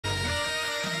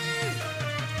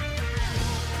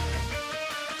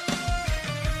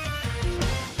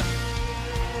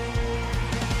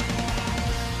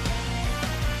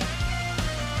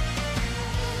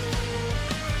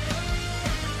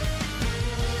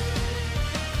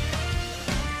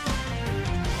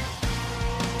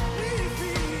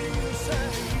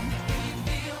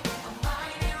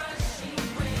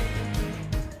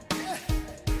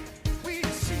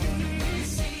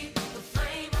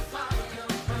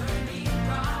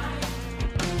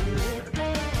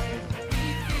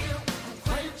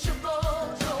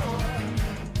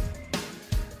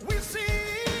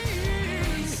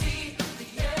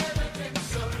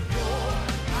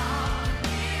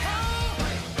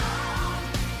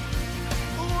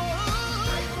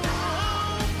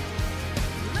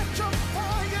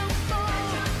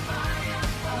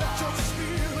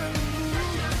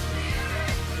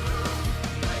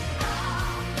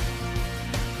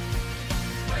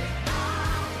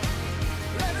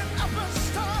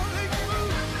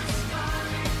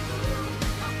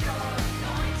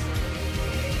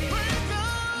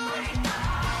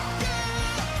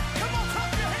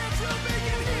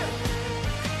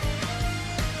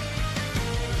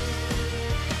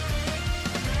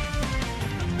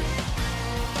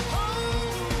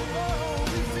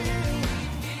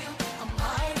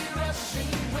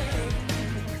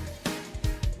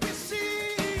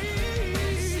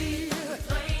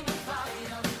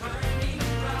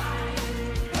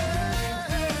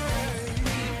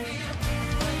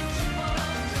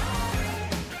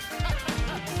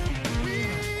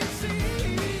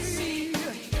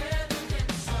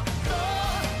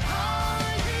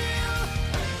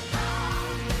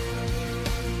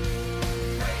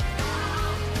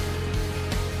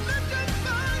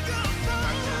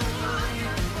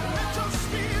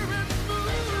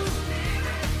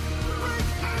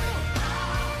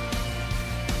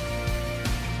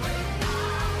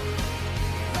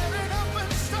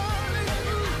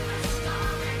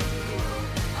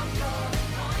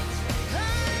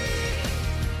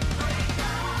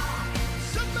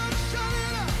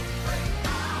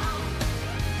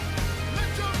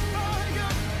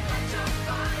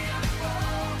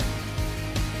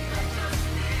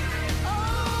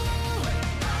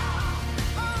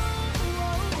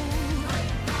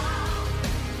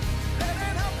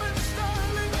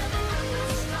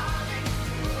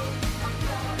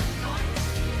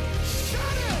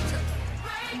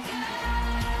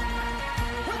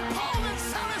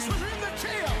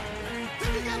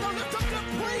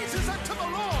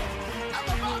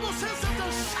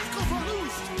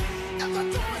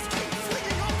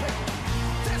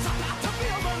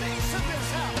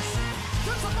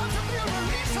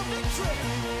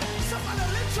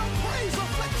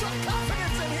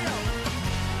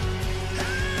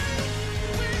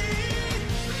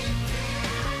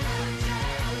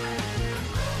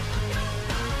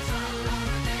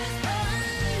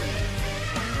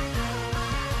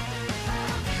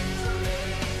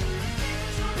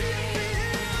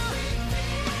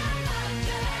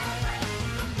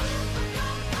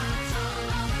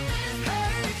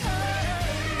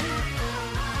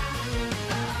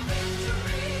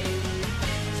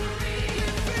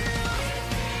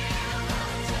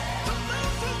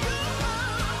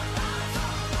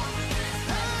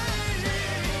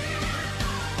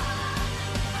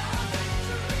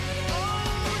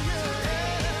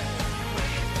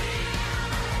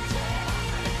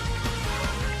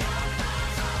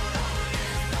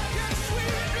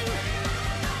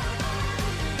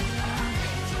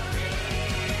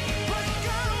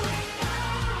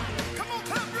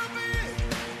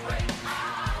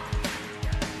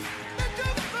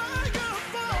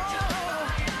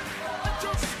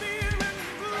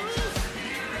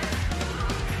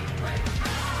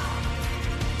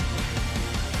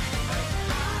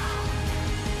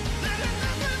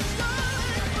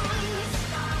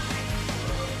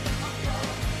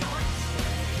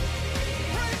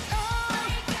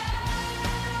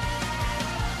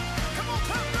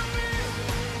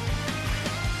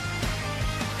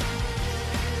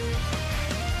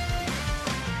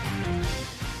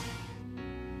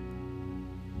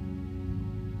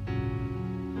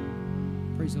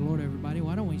the Lord, everybody.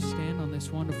 Why don't we stand on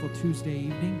this wonderful Tuesday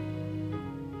evening?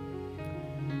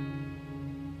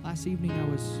 Last evening I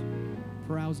was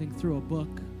browsing through a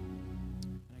book,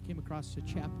 and I came across a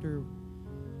chapter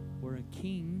where a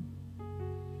king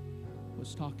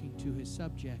was talking to his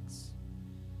subjects,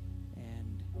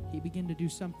 and he began to do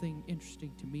something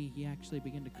interesting to me. He actually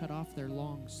began to cut off their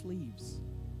long sleeves,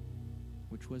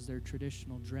 which was their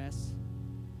traditional dress.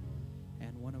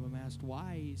 And one of them asked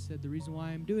why. He said, the reason why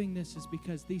I'm doing this is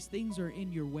because these things are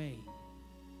in your way.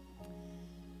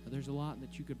 Now, there's a lot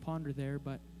that you could ponder there,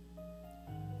 but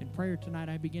in prayer tonight,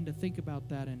 I begin to think about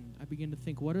that, and I begin to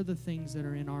think, what are the things that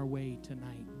are in our way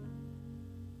tonight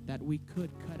that we could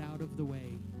cut out of the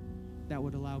way, that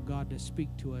would allow God to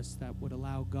speak to us, that would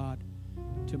allow God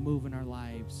to move in our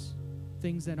lives?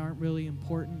 Things that aren't really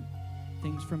important,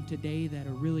 things from today that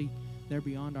are really, they're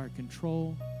beyond our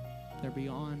control.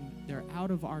 They're out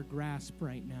of our grasp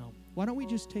right now. Why don't we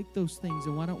just take those things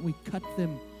and why don't we cut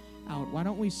them out? Why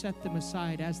don't we set them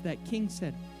aside? As that king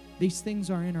said, these things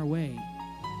are in our way.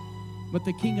 But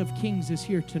the King of Kings is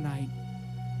here tonight.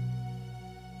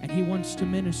 And he wants to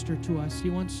minister to us.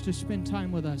 He wants to spend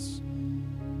time with us.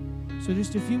 So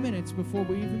just a few minutes before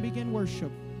we even begin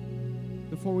worship,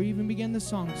 before we even begin the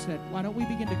song set, why don't we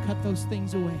begin to cut those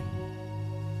things away?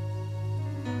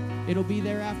 It'll be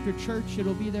there after church.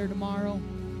 It'll be there tomorrow.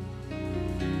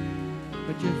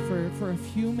 But just for a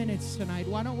few minutes tonight,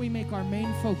 why don't we make our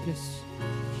main focus,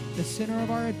 the center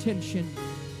of our attention,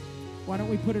 why don't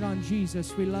we put it on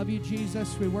Jesus? We love you,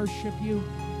 Jesus. We worship you.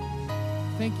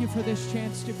 Thank you for this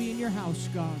chance to be in your house,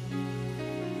 God.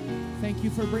 Thank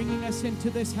you for bringing us into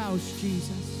this house,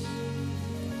 Jesus.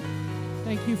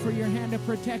 Thank you for your hand of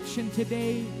protection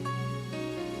today.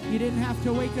 You didn't have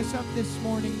to wake us up this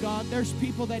morning, God. There's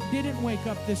people that didn't wake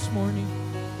up this morning.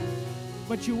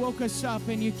 But you woke us up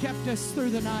and you kept us through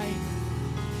the night.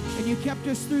 And you kept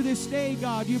us through this day,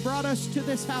 God. You brought us to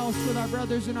this house with our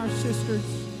brothers and our sisters.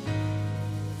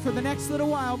 For the next little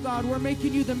while, God, we're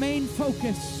making you the main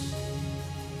focus.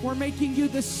 We're making you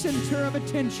the center of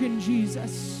attention,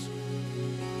 Jesus.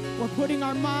 We're putting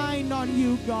our mind on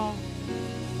you, God.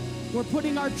 We're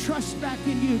putting our trust back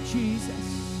in you, Jesus.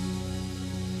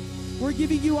 We're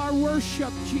giving you our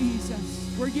worship,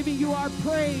 Jesus. We're giving you our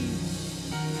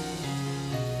praise.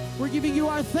 We're giving you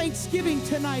our thanksgiving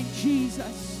tonight,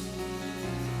 Jesus.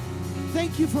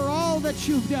 Thank you for all that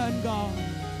you've done, God.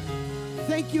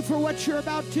 Thank you for what you're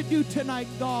about to do tonight,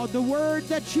 God. The word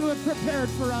that you have prepared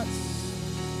for us.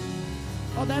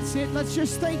 Oh, that's it. Let's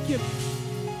just thank him.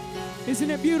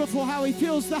 Isn't it beautiful how he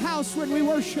fills the house when we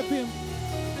worship him?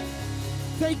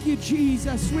 Thank you,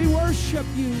 Jesus. We worship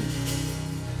you.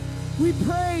 We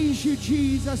praise you,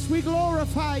 Jesus. We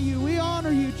glorify you. We honor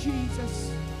you,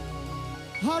 Jesus.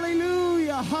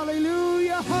 Hallelujah,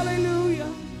 hallelujah,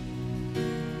 hallelujah.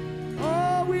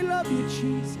 Oh, we love you,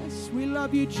 Jesus. We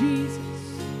love you, Jesus.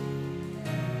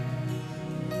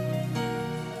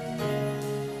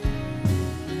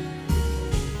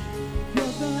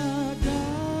 You're the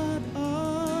God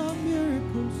of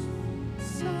miracles,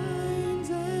 signs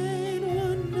and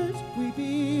wonders. We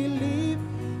believe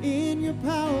in your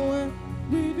power.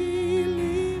 We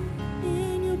believe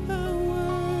in your power.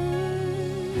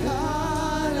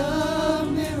 God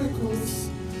of miracles,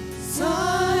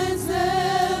 signs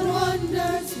and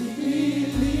wonders. We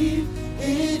believe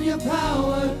in your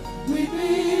power. We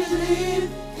believe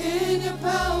in your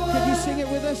power. Can you sing it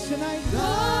with us tonight?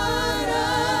 God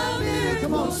of miracles,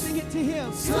 come on, sing it to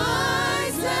him.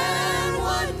 signs and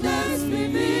wonders. We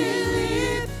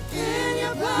believe in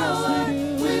your power.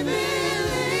 We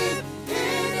believe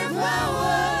in your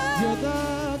power. You're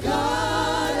the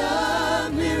God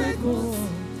of miracles,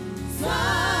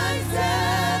 signs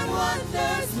and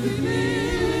wonders. We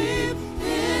believe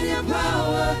in your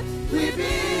power. We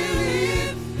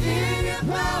believe in your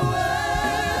power.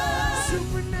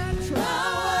 supernatural,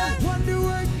 Power,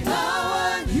 wonder-working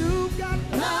power, You've got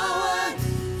power.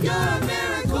 You're a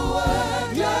miracle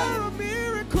worker. You're a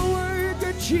miracle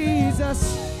worker, Jesus.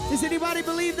 Does anybody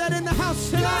believe that in the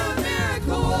house You're tonight? a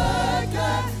miracle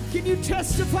worker. Can you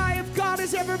testify if God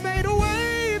has ever made a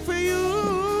way for you?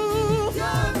 You're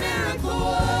a miracle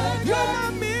worker. You're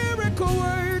a miracle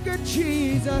worker,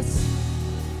 Jesus.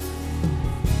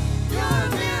 You're a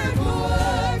miracle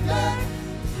worker.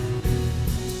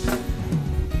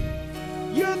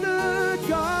 You're the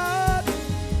God,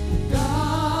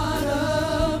 God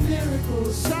of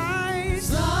miracles, signs.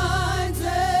 signs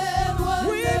and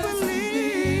wonders. We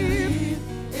believe.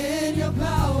 In your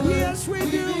power. Yes, we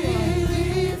do.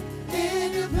 Believe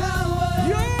in your power.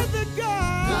 You're the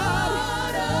God.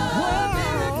 God of Whoa.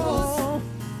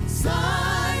 miracles,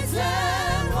 signs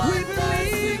and We wonders.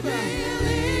 believe. We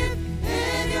believe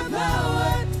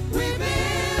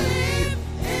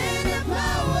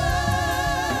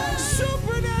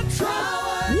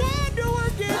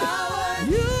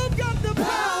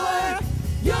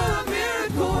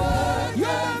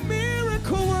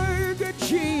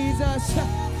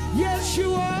Yes,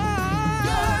 you are.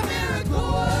 You're a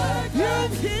miracle worker.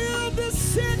 You've healed the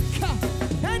sick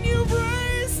and you've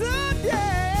raised the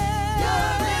dead.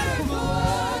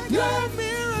 You're a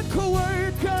miracle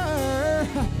worker.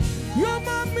 You're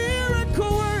my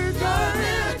miracle worker. You're a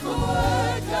miracle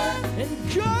worker. And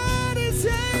God is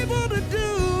able to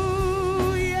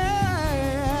do,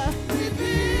 yeah. We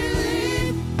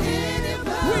believe in your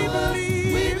power. We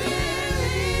believe. We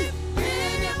believe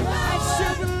in your power. I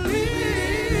still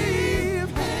believe.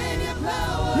 In your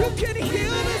power. You can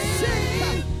heal the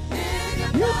sick. In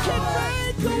your You power. can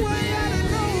make a way out of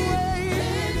no way.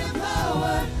 In your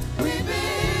power. We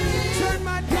believe. Turn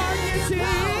my darkness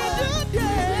into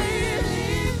day.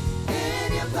 In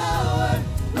your power.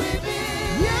 We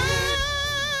believe.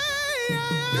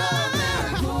 You're a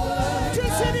miracle worker.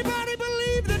 Does anybody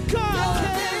believe that God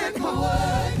can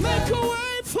make a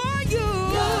way for you?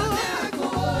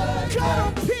 God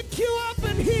will pick you up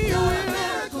and heal you.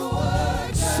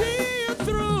 See you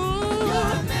through.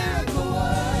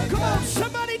 Come on,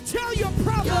 somebody tell your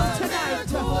problem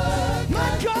tonight. My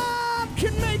God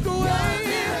can make a way.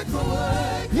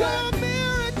 You're a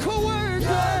miracle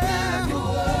worker.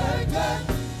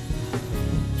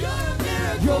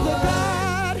 You're the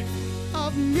God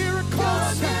of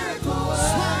miracles,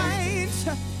 signs,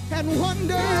 and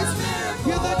wonders.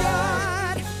 You're the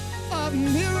God of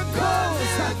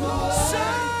miracles,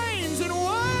 signs, and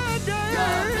wonders.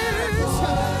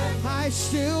 I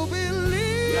still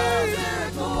believe.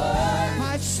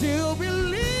 I still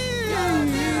believe.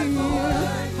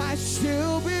 I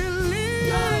still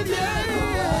believe.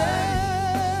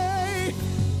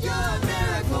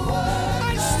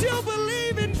 I still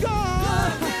believe in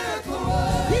God.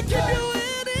 He can do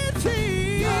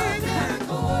anything.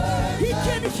 He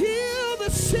can heal the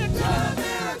sick.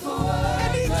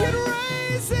 And he can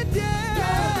raise the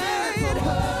dead.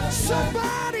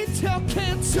 Somebody tell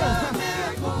cancer.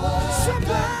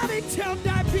 Somebody tell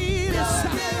diabetes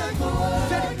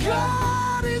that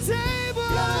God is able.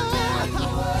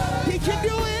 He can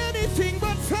do anything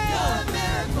but fail.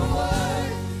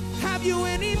 Have you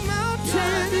any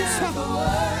mountains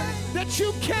that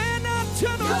you cannot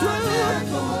tunnel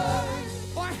through?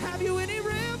 Or have you any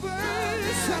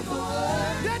rivers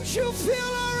that you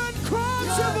feel are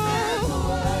uncrossable?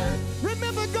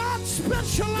 Remember, God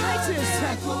specializes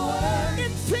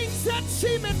in things that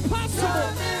seem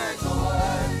impossible.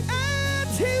 And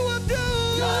he will do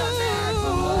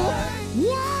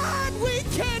what we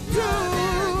can't do.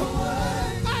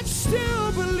 I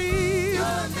still believe.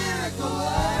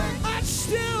 I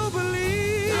still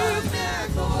believe.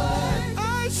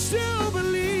 I still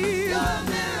believe.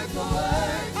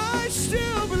 I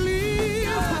still believe.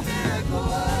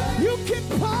 You can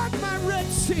part my Red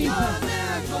Sea.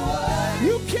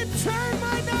 You can turn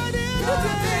my night into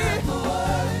day.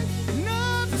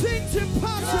 Nothing's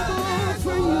impossible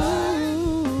for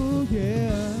you.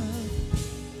 Yeah.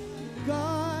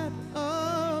 God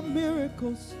of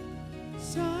miracles,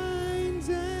 signs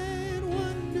and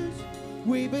wonders.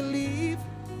 We believe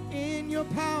in your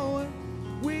power.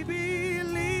 We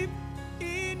believe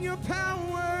in your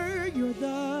power. You're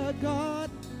the God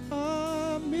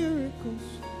of miracles,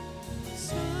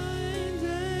 signs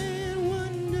and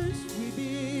wonders. We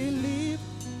believe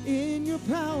in your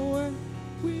power.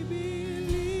 We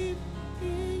believe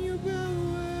in your power.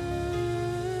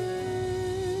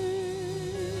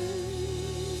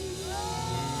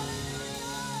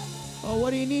 Oh,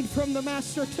 what do you need from the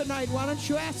Master tonight? Why don't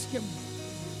you ask him?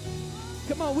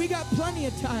 Come on, we got plenty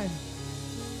of time.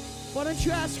 Why don't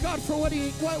you ask God for what do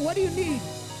you need?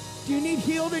 Do you need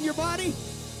healed in your body?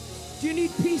 Do you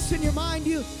need peace in your mind?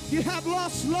 Do you have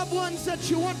lost loved ones that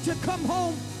you want to come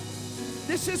home?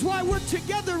 This is why we're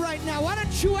together right now. Why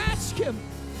don't you ask him?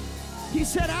 He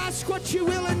said, ask what you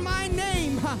will in my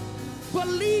name,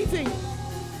 believing.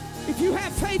 If you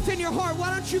have faith in your heart, why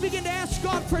don't you begin to ask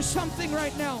God for something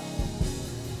right now?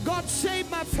 God, save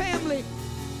my family.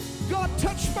 God,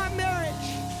 touch my marriage.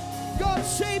 God,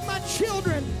 save my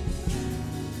children.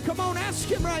 Come on, ask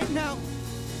him right now.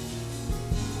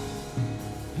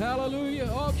 Hallelujah.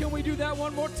 Oh, can we do that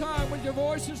one more time with your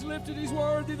voices lifted? He's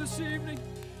worthy this evening.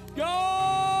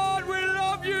 God, we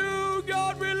love you.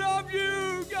 God, we love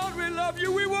you. God, we love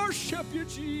you. We worship you,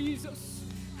 Jesus.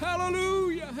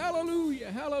 Hallelujah, hallelujah,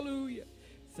 hallelujah.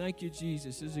 Thank you,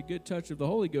 Jesus. There's a good touch of the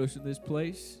Holy Ghost in this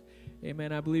place.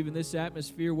 Amen. I believe in this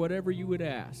atmosphere, whatever you would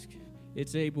ask,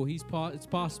 it's able. It's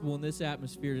possible in this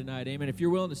atmosphere tonight. Amen. If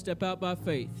you're willing to step out by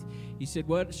faith, he said,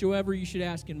 whatsoever you should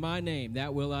ask in my name,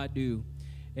 that will I do.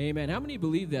 Amen. How many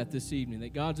believe that this evening,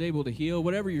 that God's able to heal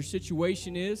whatever your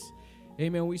situation is?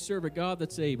 Amen. We serve a God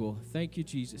that's able. Thank you,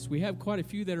 Jesus. We have quite a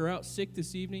few that are out sick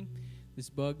this evening. this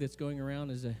bug that's going around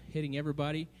is hitting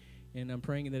everybody, and I'm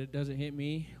praying that it doesn't hit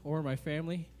me or my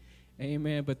family.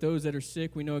 Amen. But those that are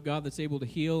sick, we know a God that's able to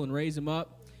heal and raise them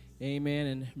up. Amen.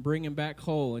 And bring them back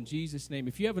whole in Jesus' name.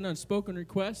 If you have an unspoken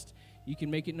request, you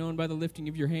can make it known by the lifting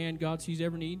of your hand. God sees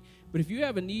every need. But if you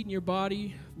have a need in your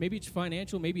body, maybe it's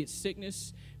financial, maybe it's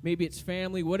sickness, maybe it's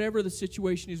family, whatever the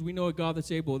situation is, we know a God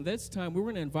that's able. And that's time we're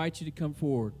going to invite you to come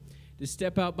forward, to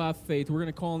step out by faith. We're going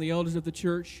to call on the elders of the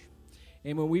church.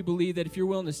 And when we believe that if you're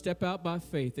willing to step out by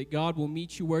faith, that God will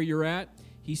meet you where you're at.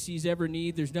 He sees every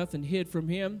need. There's nothing hid from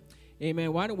him.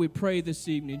 Amen. Why don't we pray this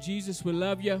evening? Jesus, we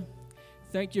love you.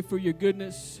 Thank you for your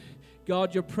goodness.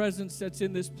 God, your presence that's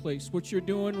in this place, what you're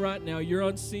doing right now, your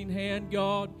unseen hand,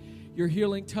 God, your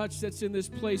healing touch that's in this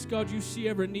place. God, you see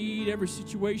every need, every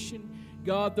situation.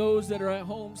 God, those that are at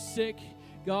home sick,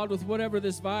 God, with whatever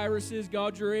this virus is,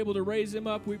 God, you're able to raise them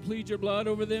up. We plead your blood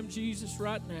over them, Jesus,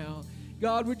 right now.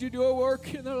 God, would you do a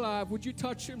work in their life? Would you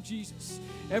touch them, Jesus?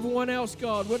 Everyone else,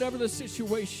 God, whatever the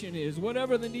situation is,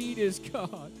 whatever the need is,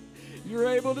 God, you're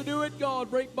able to do it, God.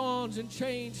 Break bonds and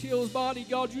chains, heal his body.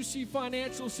 God, you see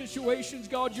financial situations.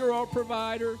 God, you're our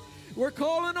provider. We're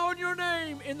calling on your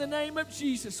name in the name of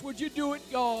Jesus. Would you do it,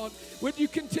 God? Would you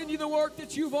continue the work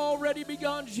that you've already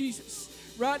begun, Jesus?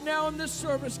 Right now in this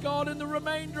service, God, in the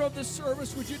remainder of this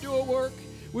service, would you do a work?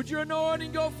 Would your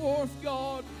anointing go forth,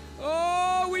 God?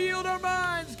 Oh, we yield our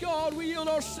minds, God. We yield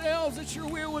ourselves that your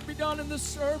will would be done in this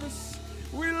service.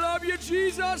 We love you,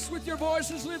 Jesus. With your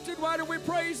voices lifted, why don't we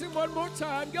praise him one more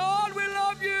time? God, we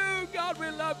love you. God, we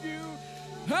love you.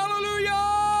 Hallelujah,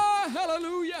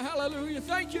 hallelujah, hallelujah.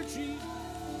 Thank you, Jesus.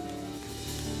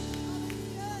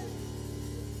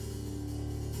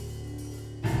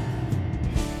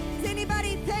 Is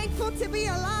anybody thankful to be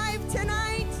alive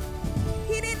tonight?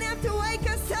 He didn't have to wake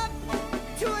us up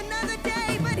to another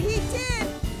day, but he did.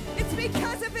 It's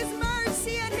because of his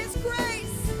mercy and his grace.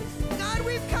 God,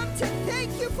 we've come to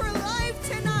thank you for life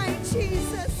tonight,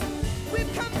 Jesus.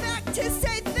 We've come back to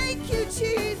say thank you,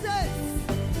 Jesus.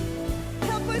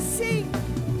 Help us sing.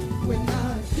 When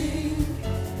I think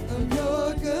of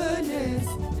your goodness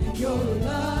and your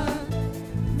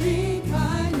loving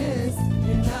kindness,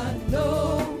 and I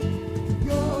know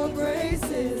your grace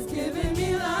is giving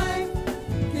me life,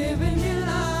 giving me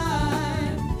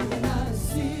life. When I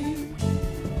see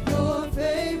your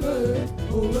favor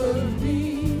over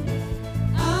me,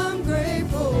 I'm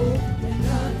grateful, and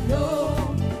I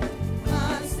know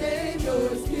my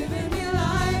Savior's giving me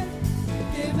life,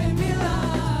 giving me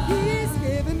life. He's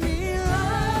giving me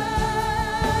life.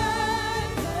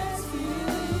 Let's feel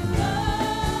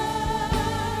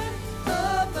life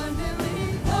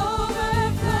abundantly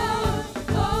overflow,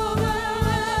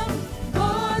 overwhelmed,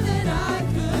 more than I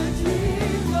could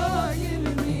dream. You're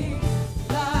giving me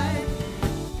life.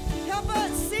 Help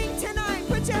us sing tonight.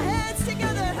 Put your hands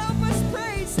together. Help us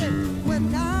praise him.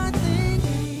 When I think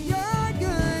your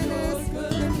goodness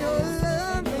and your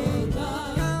loving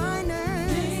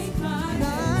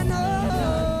kindness, I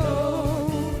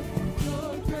know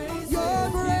your grace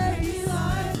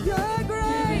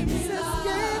has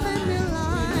given me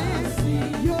life.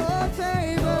 Your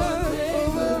favor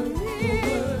over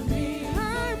me,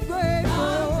 I'm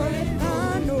grateful. I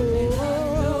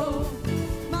know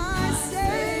my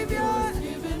Savior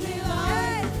giving me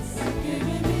life,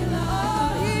 giving me life.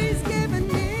 Oh, he's given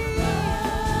me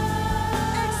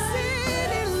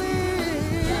exceedingly,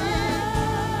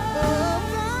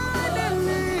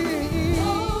 abundantly,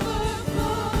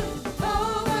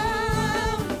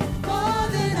 overwhelmed, more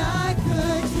than I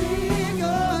could dream.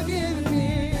 You're giving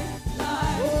me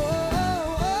life.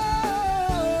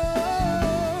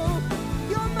 Oh,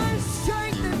 you're my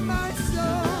strength and my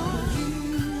soul.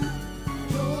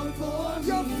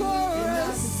 You're for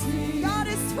us. God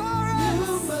is for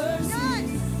us. Yes.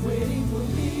 Waiting for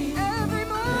me. Every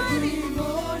morning,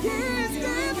 He is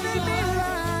giving me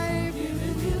life.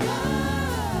 Giving me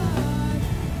life.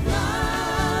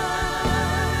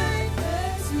 Life.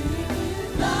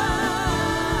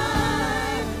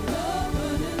 Life.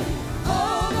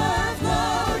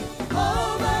 Overflowed,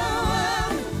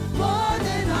 overwhelmed, more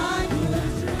than I could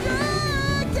dream.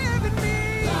 You're giving me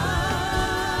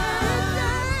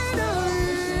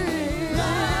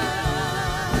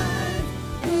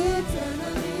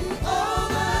eternally,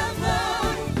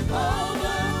 overflowed,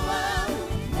 overwhelmed,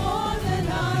 more than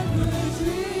I could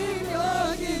dream.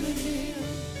 You're giving me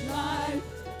life.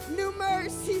 New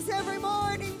mercies every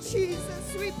morning,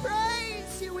 Jesus. We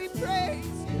praise you, we praise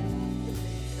you.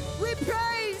 We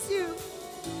praise you.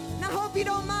 And I hope you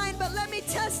don't mind, but let me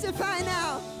testify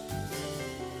now.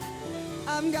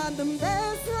 I've got the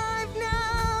best life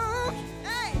now.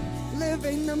 Hey,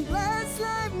 living the blessed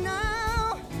life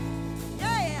now.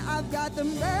 I've got the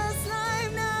best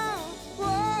life now.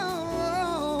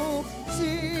 Whoa,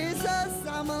 Jesus,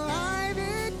 I'm alive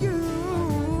in you.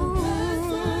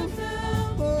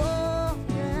 Oh,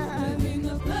 yeah. Living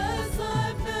the best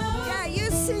life now. Yeah,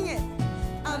 you sing it.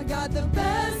 I've got the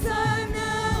best life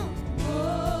now.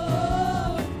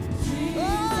 Oh, Jesus,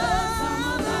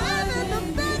 I'm alive living the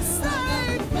best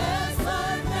life. best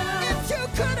life now. If you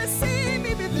could have seen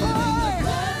me before, Living the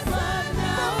best life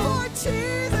now. before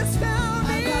Jesus found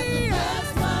me. I got the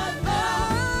best life now.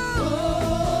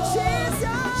 Oh,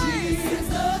 Jesus,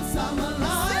 Jesus, I'm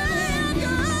alive in you.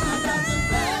 I got the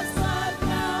best life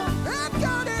now. I've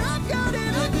got it, I've got it,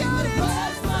 I've Living got the it.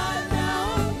 best life now.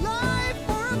 Life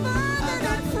for abundant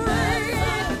and free.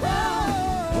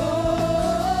 Oh,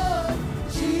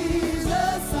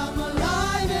 Jesus, I'm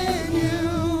alive in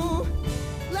you.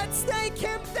 Let's thank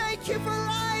Him. Thank you for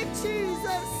life,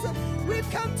 Jesus. We've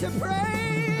come to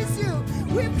praise you.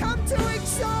 We've come to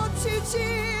exalt you,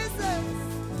 Jesus.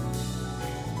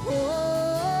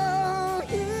 Oh,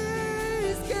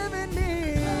 He's given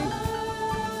me.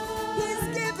 He's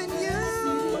given you.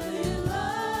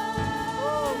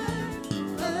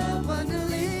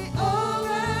 Abundantly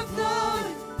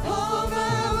overflowing,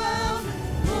 overwhelmed,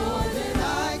 more than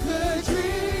I could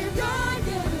dream. God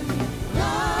given me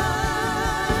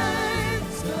life,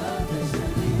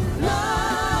 sufficiently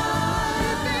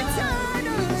life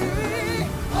eternally,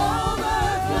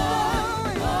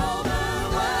 overflowing,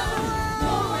 overwhelming,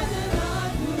 more than I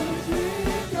could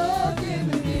dream. You're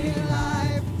giving me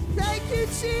life. Thank you,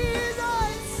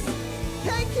 Jesus.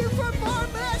 Thank you for more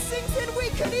blessings than we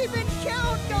could even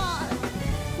count, God.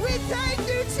 We thank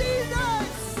you, Jesus.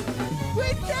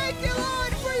 We thank you,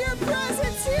 Lord, for your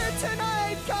presence here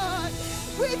tonight, God.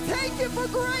 We thank you for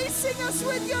gracing us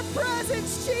with your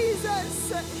presence,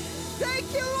 Jesus.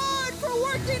 Thank you, Lord, for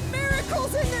working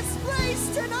miracles in this place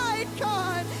tonight,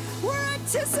 God. We're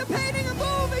anticipating a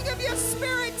moving of your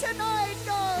spirit tonight,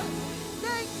 God.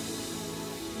 Thank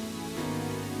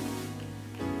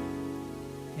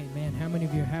Amen. How many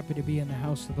of you are happy to be in the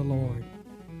house of the Lord?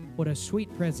 What a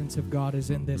sweet presence of God is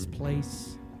in this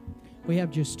place. We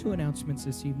have just 2 announcements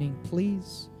this evening.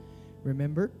 Please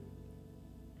remember.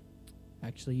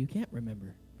 Actually, you can't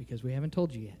remember because we haven't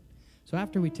told you yet. So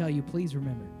after we tell you, please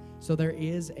remember. So there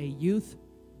is a youth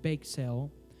bake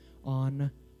sale on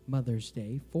Mother's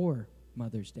Day, for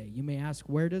Mother's Day. You may ask,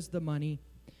 where does the money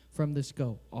from this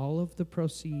go? All of the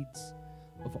proceeds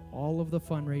of all of the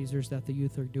fundraisers that the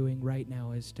youth are doing right now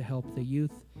is to help the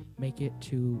youth make it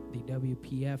to the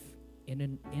WPF in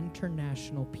an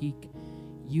International Peak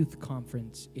Youth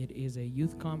Conference. It is a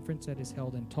youth conference that is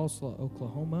held in Tulsa,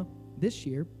 Oklahoma this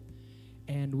year,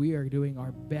 and we are doing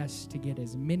our best to get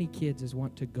as many kids as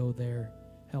want to go there,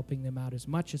 helping them out as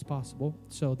much as possible.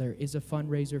 So there is a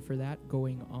fundraiser for that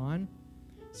going on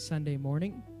Sunday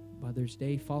morning, Mother's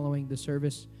Day. Following the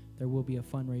service, there will be a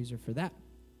fundraiser for that.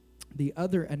 The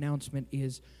other announcement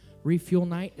is Refuel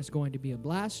Night is going to be a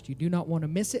blast. You do not want to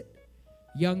miss it.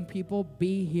 Young people,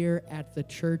 be here at the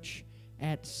church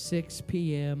at 6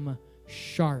 p.m.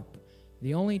 sharp.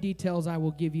 The only details I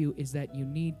will give you is that you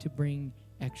need to bring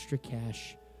extra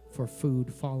cash for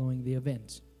food following the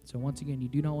events. So once again, you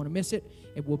do not want to miss it.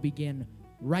 It will begin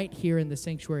right here in the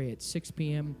sanctuary at 6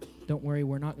 p.m. Don't worry,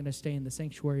 we're not going to stay in the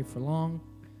sanctuary for long.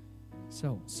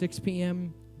 So 6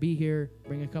 p.m., be here,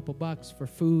 bring a couple bucks for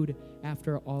food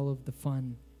after all of the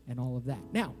fun and all of that.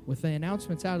 Now, with the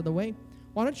announcements out of the way,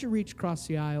 why don't you reach across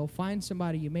the aisle, find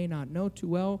somebody you may not know too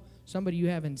well, somebody you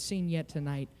haven't seen yet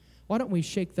tonight. Why don't we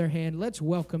shake their hand? Let's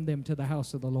welcome them to the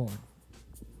house of the Lord.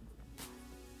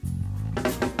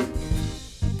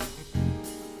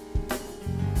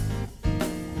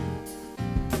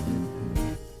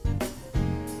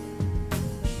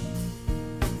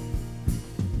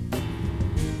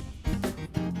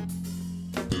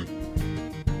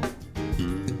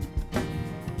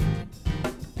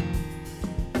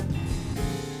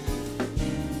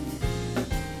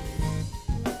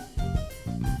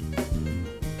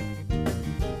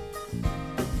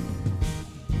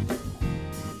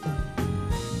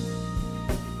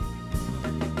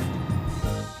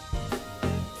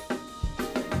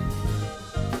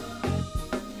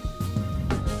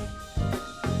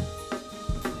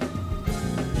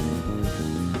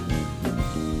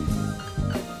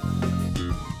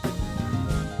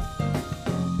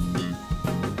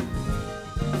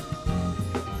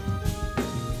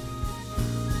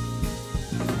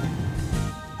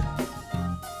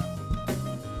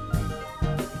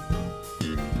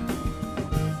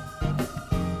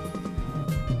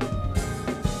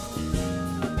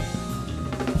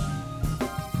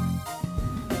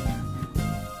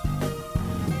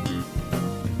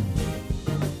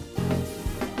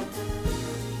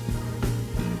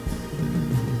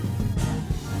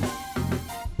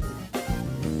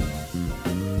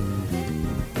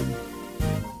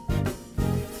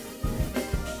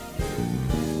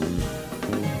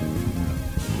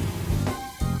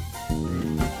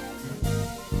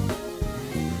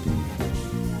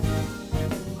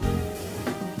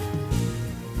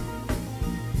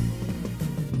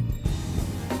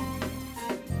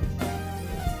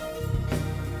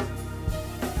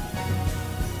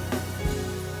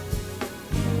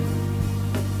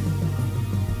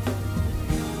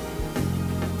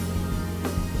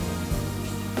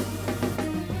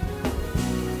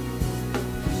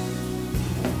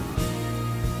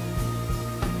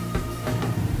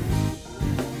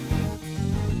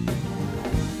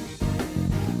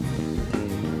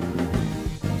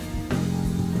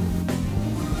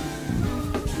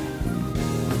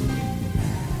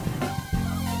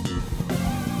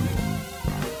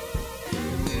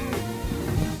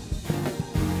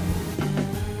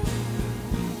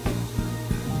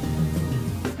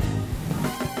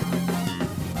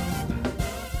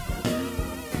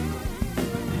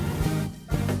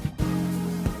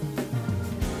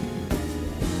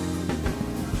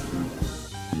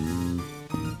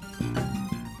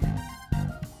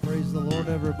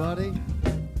 everybody.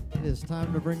 It is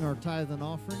time to bring our tithe and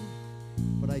offering,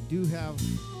 but I do have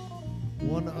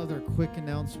one other quick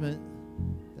announcement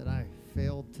that I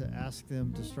failed to ask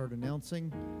them to start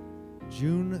announcing.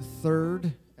 June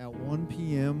 3rd at 1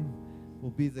 p.m.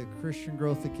 will be the Christian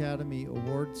Growth Academy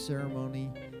award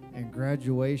ceremony and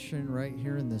graduation right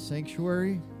here in the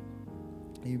sanctuary.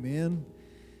 Amen.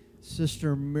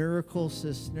 Sister Miracle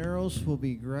Cisneros will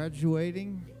be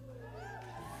graduating.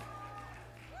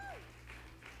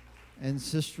 And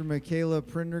Sister Michaela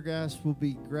Prendergast will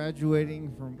be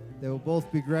graduating from, they will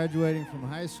both be graduating from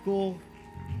high school.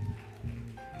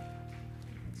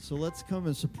 So let's come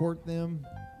and support them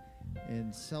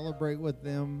and celebrate with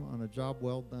them on a job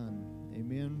well done.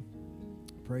 Amen.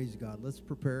 Praise God. Let's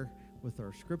prepare with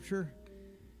our scripture.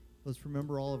 Let's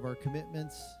remember all of our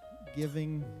commitments,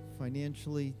 giving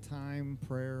financially, time,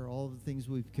 prayer, all of the things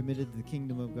we've committed to the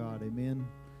kingdom of God. Amen.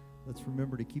 Let's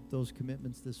remember to keep those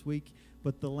commitments this week.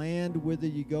 But the land whither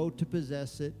you go to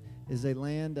possess it is a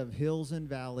land of hills and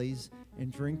valleys,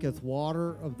 and drinketh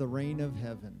water of the rain of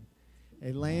heaven.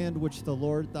 A land which the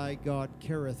Lord thy God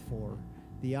careth for.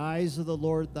 The eyes of the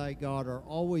Lord thy God are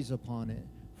always upon it,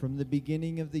 from the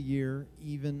beginning of the year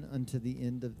even unto the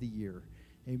end of the year.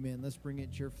 Amen. Let's bring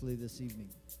it cheerfully this evening.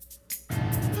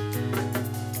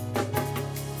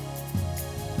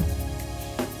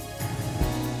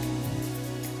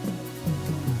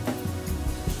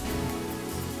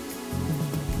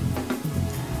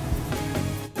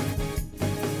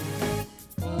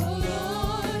 Over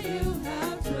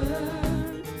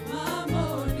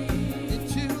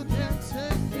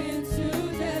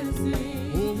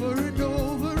and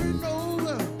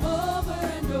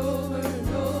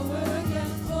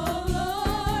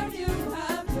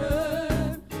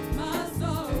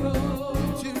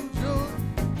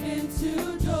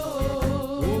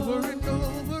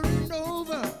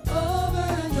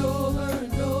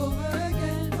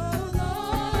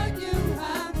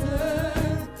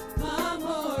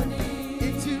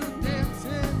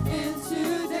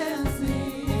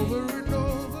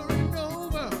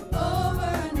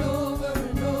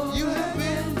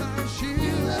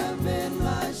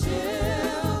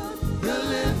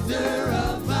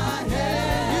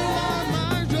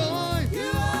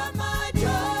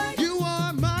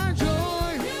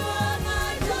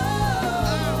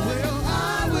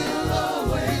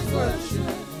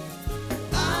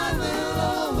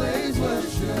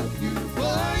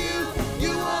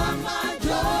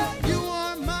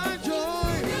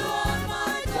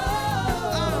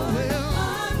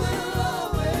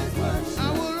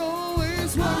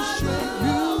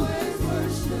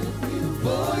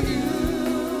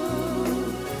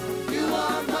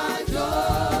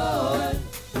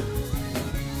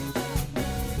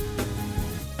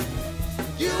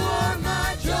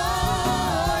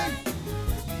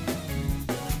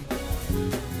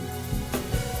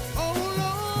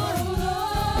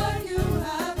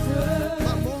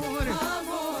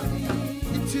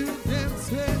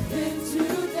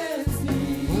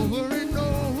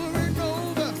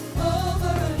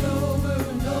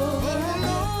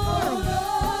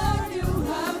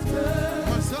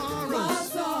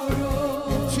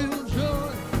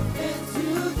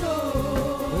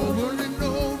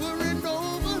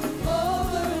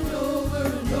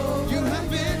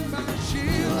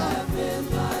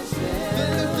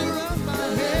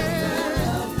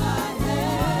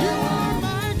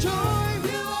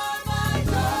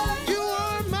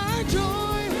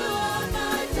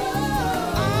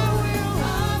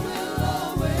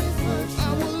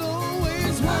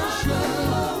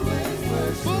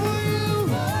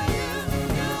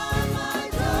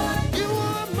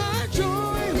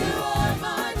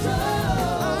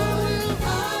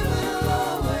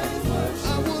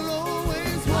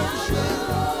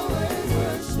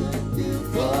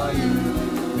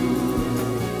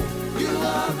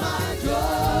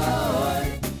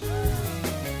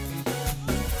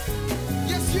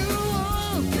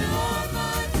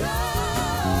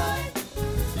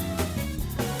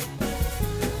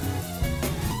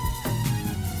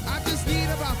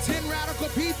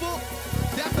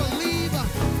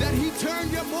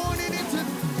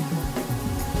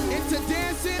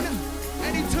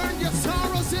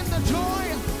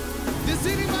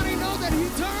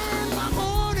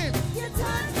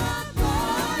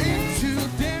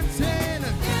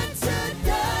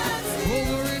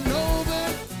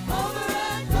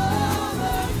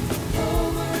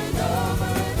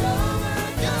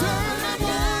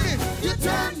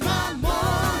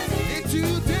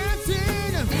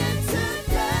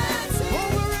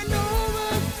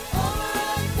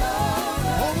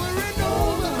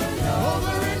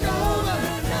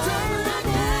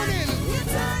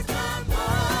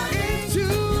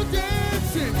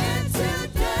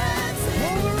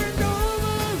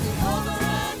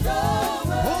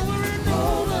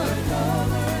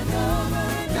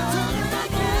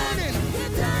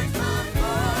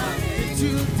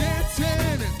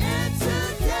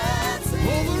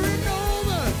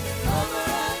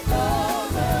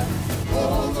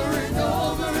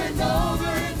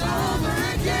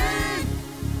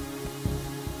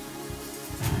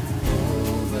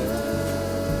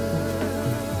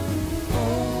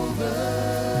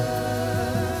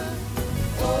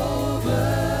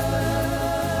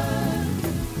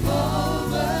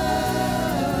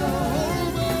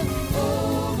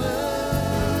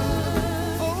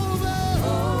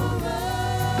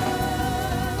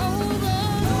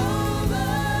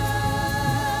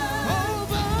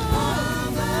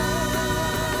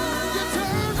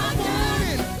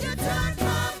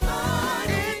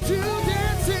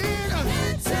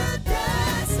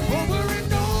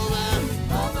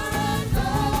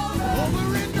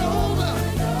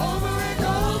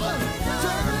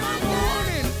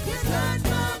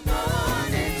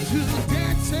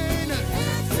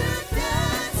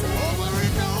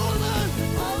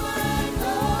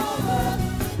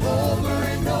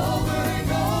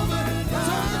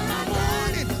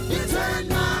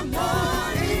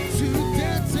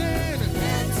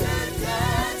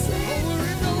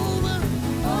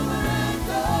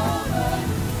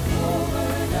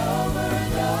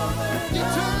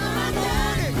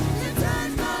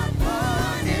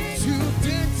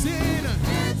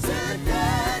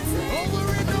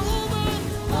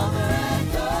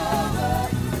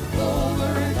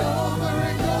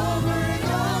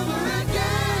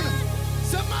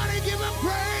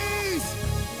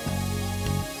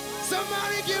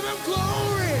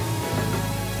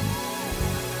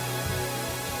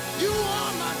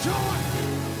joy.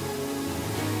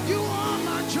 You are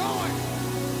my joy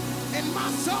in my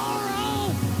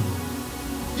sorrow.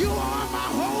 You are my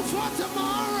hope for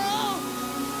tomorrow.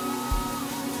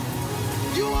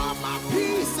 You are my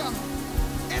peace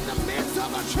in the midst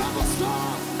of a troubled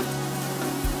storm.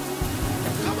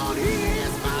 Come on, he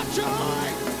is my joy.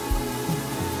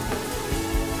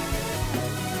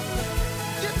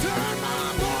 You turn my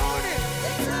mourning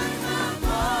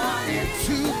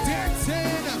into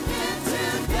dancing,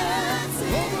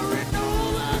 over and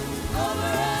over,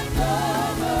 over and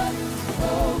over,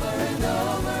 over and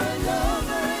over and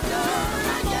over and over.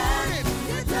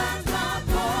 You turn my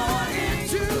mourning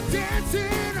into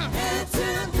dancing,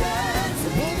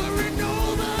 over and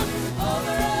over,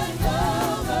 over and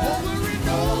over, over and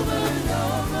over, and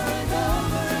over and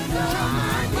over and over.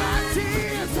 Dry my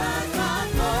tears, turn my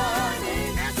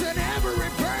mourning, answer every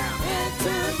prayer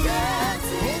into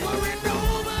dancing, over and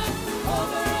over,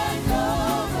 over and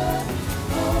over,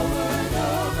 over and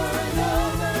over and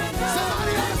over and over.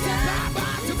 Somebody else say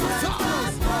bye-bye to my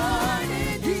sorrows.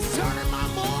 He's turning my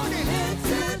mourning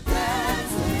into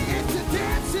dancing,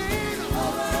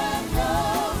 over and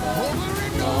over, over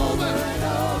and over, and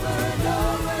over and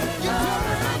over. You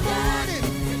turn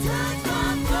my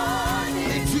mourning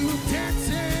into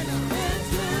dancing,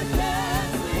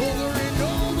 over and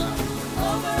over,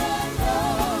 over and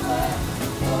over,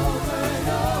 over and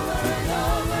over and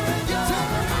over. You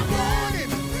turn my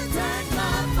mourning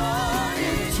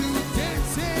into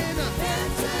dancing, over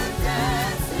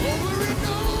and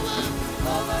over,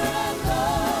 over and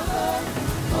over,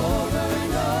 over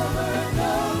and over and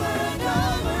over and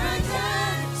over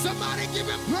again. Somebody give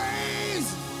him praise.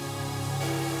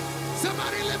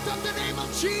 Somebody lift up the name of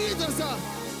Jesus.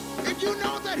 If you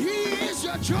know that he is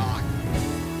your joy,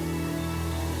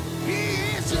 he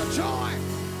is your joy.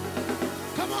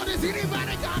 Come on, has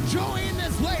anybody got joy in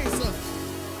this place?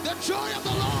 The joy of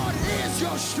the Lord is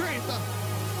your strength.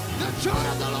 The joy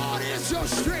of the Lord is your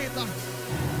strength.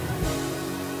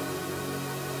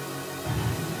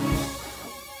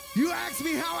 You ask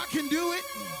me how I can do it?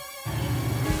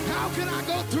 How can I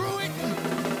go through it?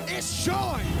 It's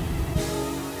joy.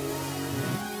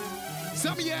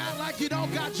 Some of you act like you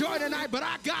don't got joy tonight, but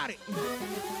I got it.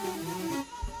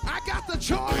 I got the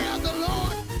joy of the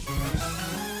Lord.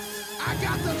 I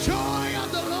got the joy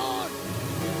of the Lord.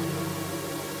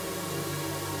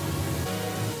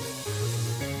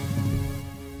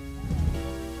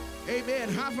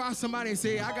 Amen. High five somebody and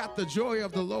say, I got the joy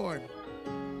of the Lord.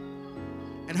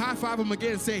 And high five him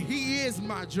again and say, he is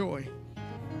my joy.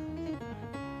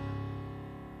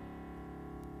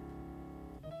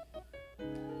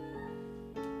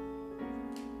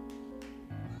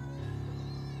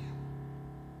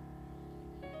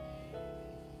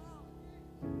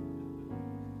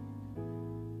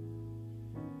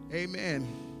 Amen.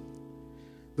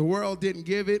 The world didn't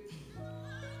give it,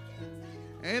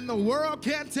 and the world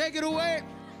can't take it away.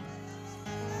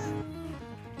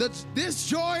 This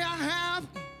joy I have,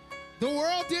 the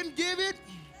world didn't give it,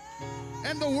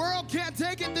 and the world can't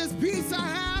take it. This peace I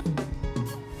have,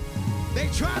 they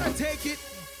try to take it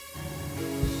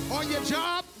on your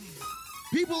job,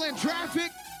 people in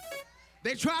traffic.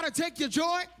 They try to take your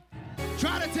joy,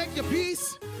 try to take your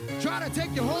peace, try to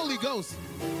take your Holy Ghost.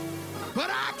 But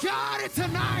I got it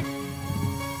tonight.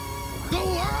 The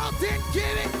world didn't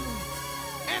give it,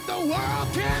 and the world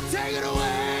can't take it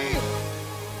away.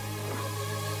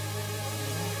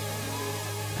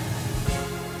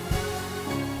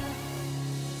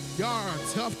 Y'all are a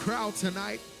tough crowd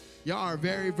tonight. Y'all are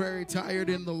very, very tired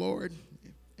in the Lord.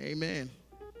 Amen.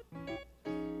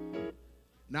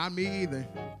 Not me either.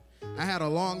 I had a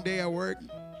long day at work.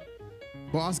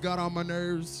 Boss got on my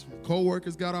nerves.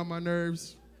 Co-workers got on my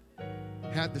nerves.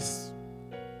 Had this,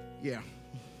 yeah.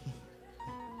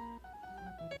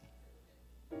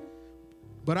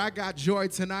 But I got joy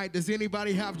tonight. Does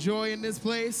anybody have joy in this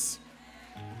place?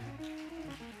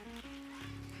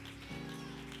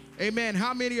 Amen.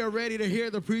 How many are ready to hear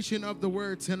the preaching of the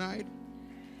word tonight?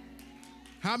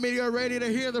 How many are ready to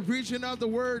hear the preaching of the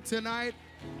word tonight?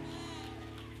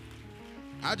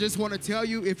 I just want to tell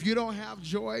you, if you don't have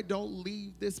joy, don't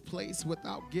leave this place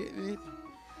without getting it.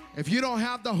 If you don't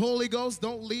have the Holy Ghost,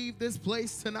 don't leave this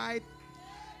place tonight.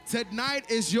 Tonight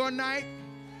is your night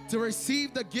to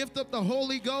receive the gift of the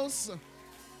Holy Ghost.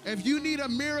 If you need a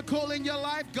miracle in your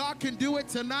life, God can do it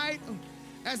tonight.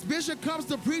 As Bishop comes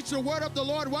to preach the word of the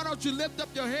Lord, why don't you lift up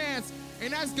your hands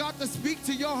and ask God to speak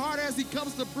to your heart as he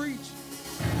comes to preach.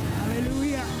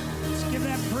 Hallelujah. Let's give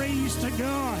that praise to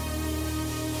God.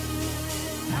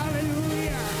 Hallelujah,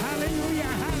 hallelujah,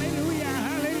 hallelujah,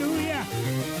 hallelujah.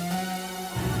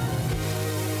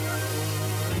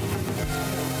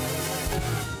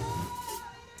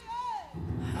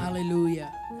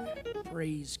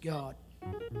 Praise God.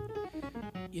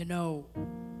 You know,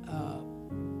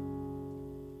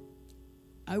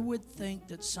 I would think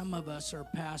that some of us are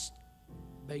past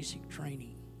basic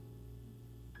training.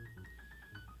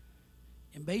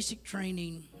 In basic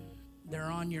training, they're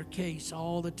on your case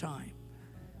all the time.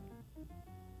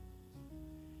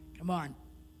 Come on.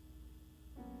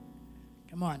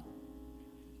 Come on.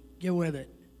 Get with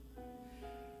it.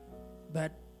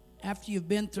 But after you've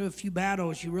been through a few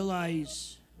battles, you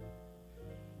realize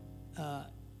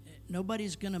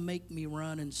nobody's going to make me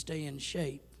run and stay in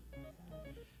shape.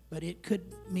 But it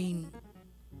could mean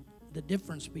the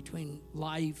difference between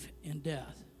life and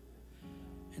death.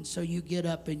 And so you get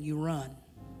up and you run,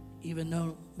 even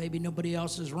though maybe nobody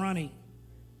else is running.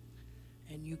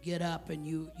 And you get up and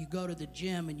you go to the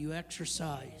gym and you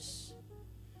exercise.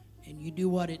 And you do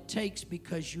what it takes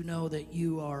because you know that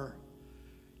you are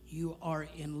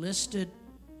enlisted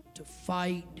to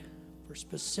fight for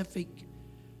specific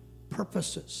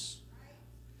purposes.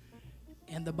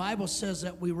 And the Bible says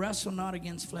that we wrestle not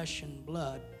against flesh and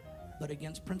blood, but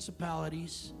against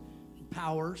principalities and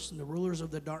powers and the rulers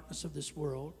of the darkness of this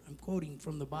world. I'm quoting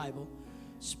from the Bible.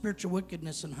 Spiritual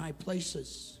wickedness in high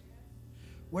places.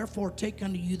 Wherefore take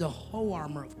unto you the whole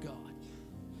armor of God,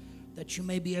 that you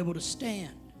may be able to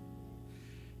stand.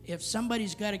 If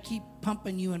somebody's got to keep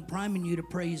pumping you and priming you to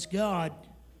praise God,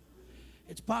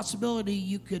 it's a possibility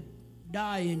you could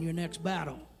die in your next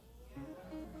battle.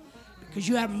 Because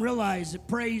you haven't realized that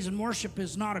praise and worship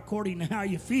is not according to how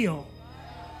you feel.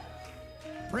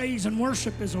 Praise and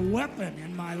worship is a weapon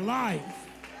in my life.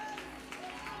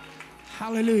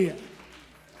 Hallelujah.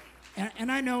 And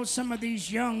I know some of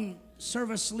these young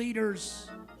service leaders,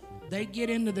 they get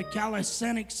into the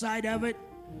calisthenic side of it.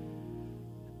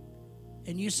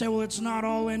 And you say, well, it's not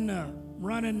all in the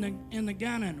running and the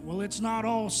gunning. Well, it's not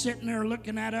all sitting there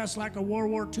looking at us like a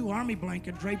World War II army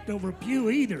blanket draped over a pew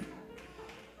either.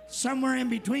 Somewhere in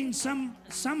between some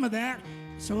of that.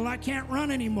 So, well, I can't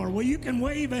run anymore. Well, you can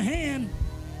wave a hand.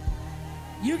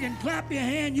 You can clap your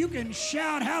hand. You can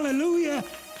shout hallelujah.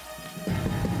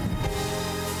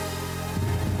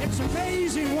 It's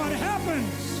amazing what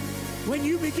happens when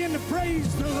you begin to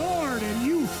praise the Lord and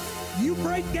you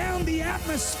break down the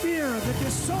atmosphere, the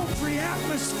desultory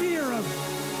atmosphere of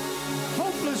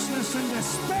hopelessness and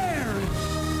despair,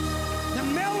 the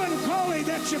melancholy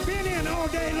that you've been in all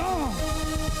day long.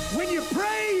 When you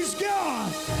praise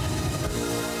God,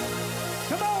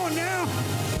 come on now.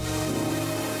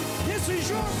 This is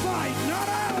your fight, not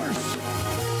ours.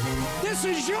 This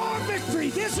is your victory.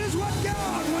 This is what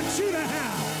God wants you to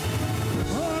have.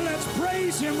 Oh, let's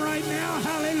praise Him right now.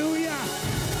 Hallelujah.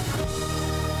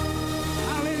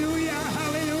 Hallelujah.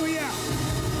 Hallelujah.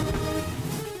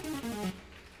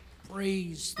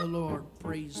 Praise the Lord.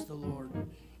 Praise the Lord.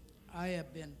 I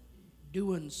have been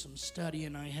doing some study,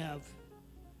 and I have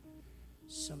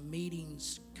some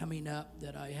meetings coming up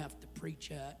that I have to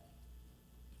preach at.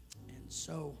 And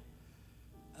so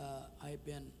I've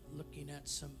been looking at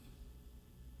some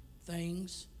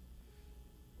things.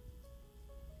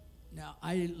 Now,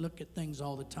 I look at things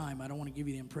all the time. I don't want to give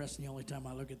you the impression the only time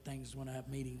I look at things is when I have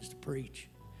meetings to preach.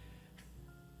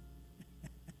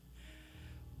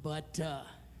 But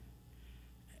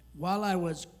while I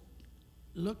was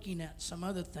looking at some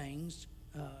other things,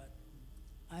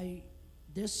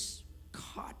 this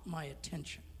caught my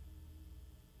attention.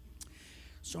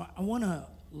 So I want to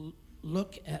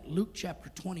look at Luke chapter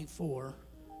 24,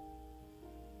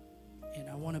 and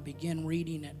I want to begin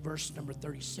reading at verse number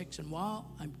 36. And while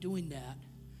I'm doing that,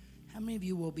 how many of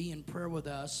you will be in prayer with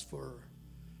us for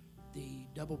the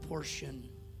double portion,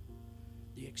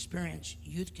 the Experience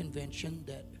Youth Convention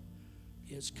that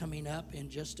is coming up in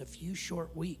just a few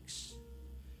short weeks?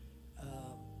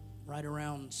 Right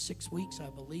around 6 weeks, I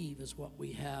believe, is what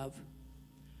we have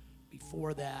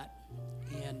before that.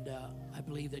 And I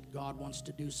believe that God wants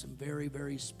to do some very,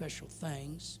 very special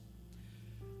things.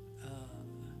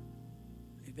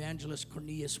 Evangelist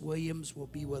Cornelius Williams will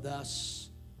be with us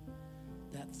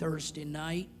that Thursday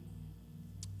night.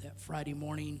 That Friday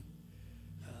morning,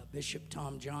 Bishop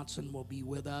Tom Johnson will be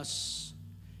with us.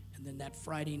 And then that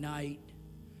Friday night,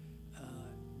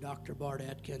 Dr. Bart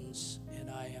Atkins, and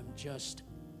I am just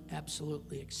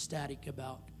absolutely ecstatic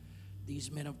about these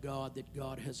men of God that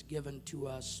God has given to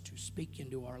us to speak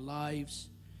into our lives.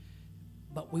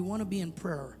 But we want to be in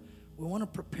prayer. We want to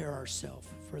prepare ourselves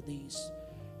for these.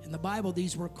 In the Bible,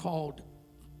 these were called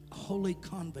holy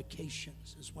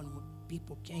convocations, is when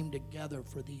people came together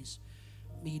for these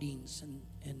meetings.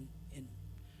 And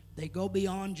they go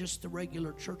beyond just the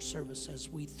regular church service as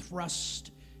we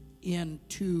thrust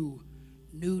into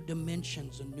new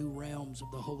dimensions and new realms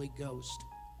of the Holy Ghost.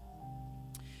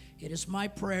 It is my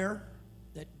prayer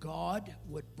that God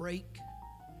would break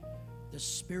the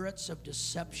spirits of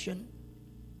deception,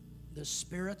 the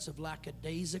spirits of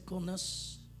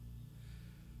lackadaisicalness.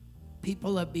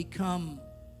 People have become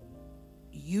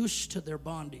used to their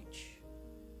bondage.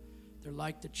 They're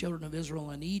like the children of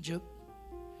Israel in Egypt.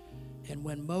 And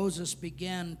when Moses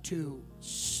began to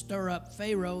stir up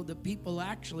Pharaoh, the people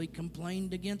actually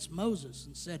complained against Moses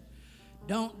and said,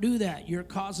 "Don't do that. You're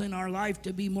causing our life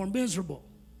to be more miserable."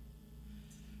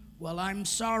 Well, I'm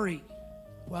sorry,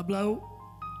 Pueblo.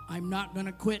 I'm not going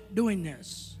to quit doing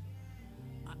this.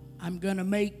 I'm going to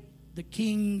make the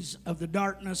kings of the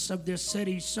darkness of this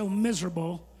city so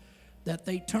miserable that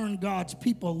they turn God's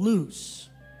people loose.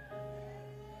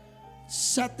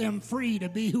 Set them free to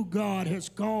be who God has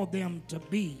called them to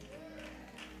be.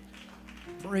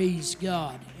 Praise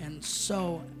God. And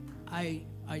so I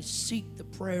seek the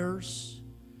prayers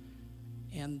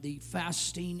and the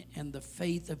fasting and the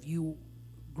faith of you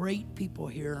great people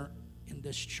here in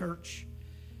this church,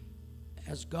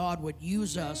 as God would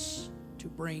use us to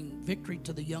bring victory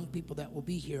to the young people that will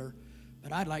be here.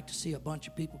 But I'd like to see a bunch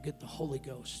of people get the Holy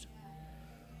Ghost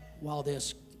while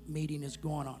this meeting is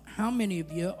going on. How many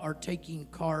of you are taking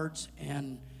cards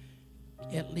and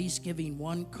at least giving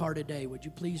one card a day? Would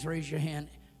you please raise your hand?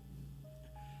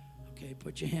 Okay,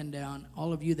 put your hand down.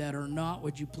 All of you that are not,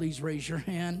 would you please raise your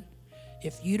hand?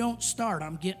 If you don't start,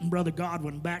 I'm getting Brother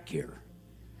Godwin back here.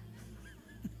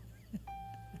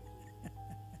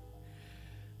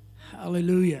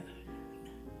 Hallelujah.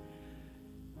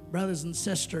 Brothers and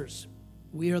sisters,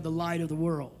 we are the light of the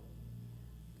world.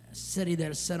 A city that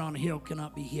is set on a hill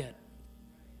cannot be hid.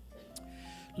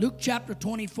 Luke chapter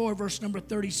 24, verse number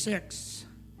 36.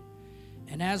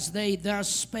 And as they thus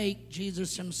spake,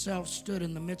 Jesus himself stood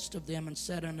in the midst of them and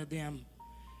said unto them,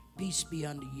 Peace be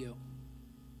unto you.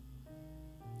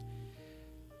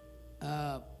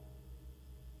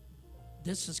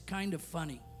 This is kind of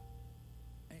funny.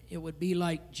 It would be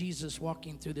like Jesus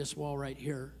walking through this wall right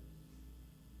here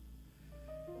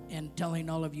and telling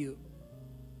all of you,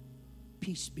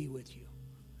 peace be with you.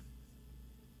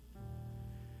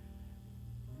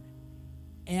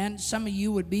 And some of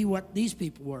you would be what these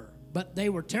people were, but they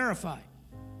were terrified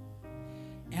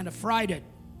and affrighted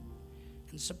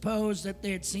and supposed that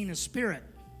they had seen a spirit.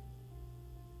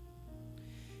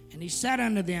 And he said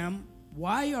unto them,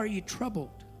 Why are you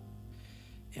troubled?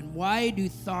 And why do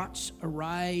thoughts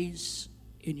arise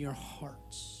in your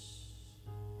hearts?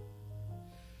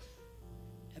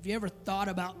 Have you ever thought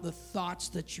about the thoughts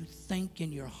that you think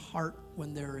in your heart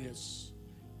when there is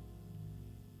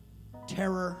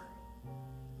terror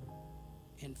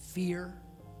and fear?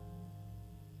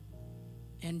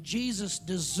 And Jesus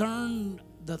discerned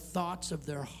the thoughts of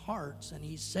their hearts, and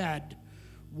he said,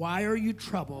 Why are you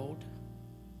troubled?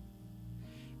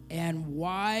 And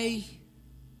why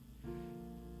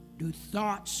do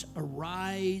thoughts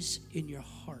arise in your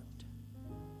heart?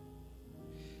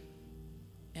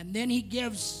 And then he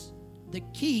gives the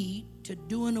key to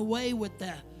doing away with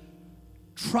the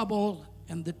trouble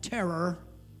and the terror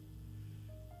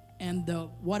and the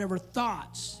whatever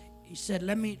thoughts. He said,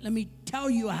 let me tell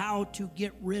you how to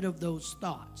get rid of those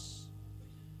thoughts.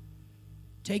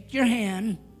 Take your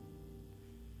hand.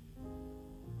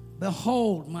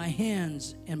 Behold my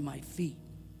hands and my feet.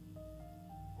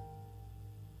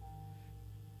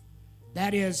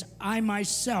 That is, I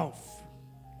myself,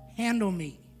 handle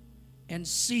me and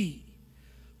see,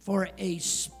 for a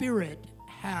spirit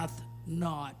hath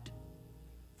not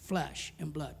flesh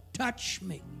and blood. Touch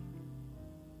me.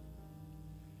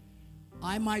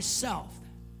 I myself,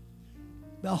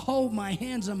 behold my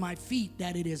hands and my feet,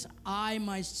 that it is I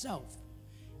myself.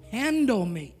 Handle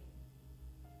me.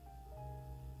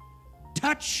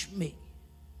 Touch me.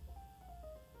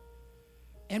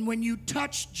 And when you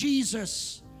touch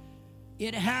Jesus,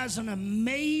 it has an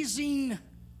amazing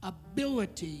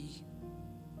ability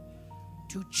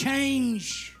to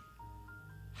change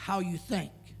how you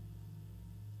think.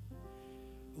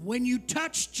 When you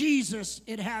touch Jesus,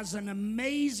 it has an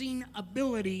amazing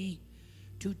ability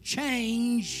to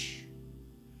change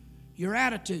your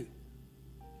attitude.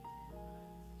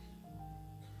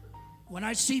 When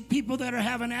I see people that are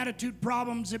having attitude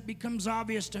problems, it becomes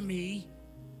obvious to me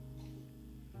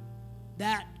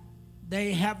that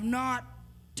they have not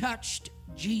touched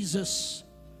Jesus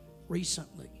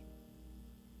recently.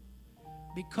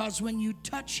 Because when you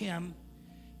touch him,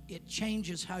 it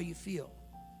changes how you feel,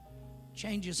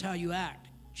 changes how you act,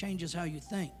 changes how you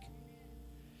think.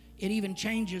 It even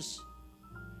changes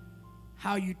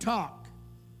how you talk.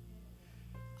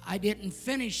 I didn't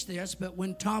finish this, but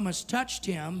when Thomas touched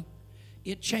him,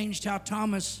 it changed how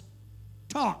Thomas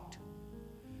talked.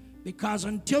 Because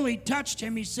until he touched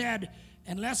him, he said,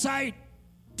 unless I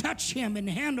touch him and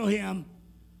handle him,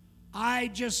 I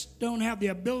just don't have the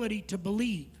ability to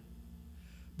believe.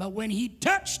 But when he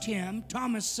touched him,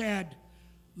 Thomas said,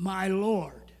 my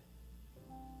Lord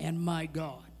and my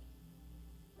God.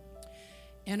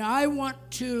 And I want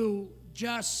to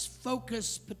just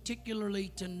focus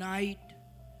particularly tonight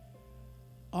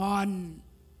on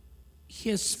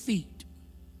his feet.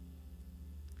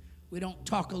 We don't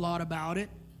talk a lot about it,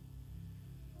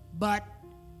 but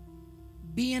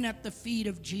being at the feet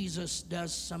of Jesus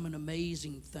does some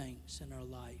amazing things in our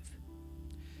life.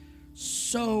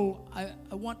 So I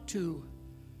want to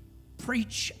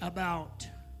preach about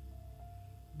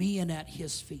being at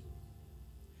his feet.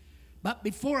 But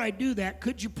before I do that,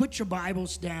 could you put your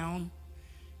Bibles down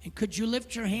and could you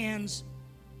lift your hands,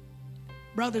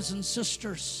 brothers and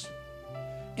sisters,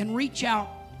 and reach out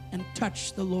and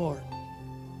touch the Lord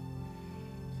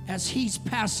as he's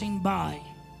passing by.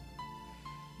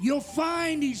 You'll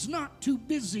find he's not too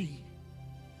busy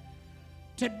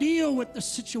to deal with the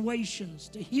situations,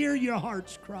 to hear your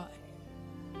heart's cry.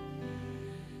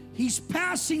 He's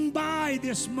passing by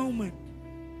this moment,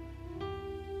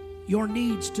 your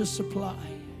needs to supply.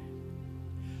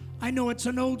 I know it's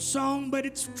an old song, but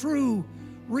it's true.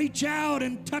 Reach out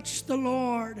and touch the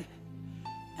Lord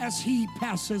as he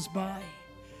passes by.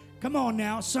 Come on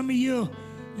now, some of you,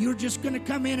 you're just going to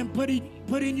come in and put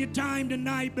in your time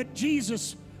tonight, but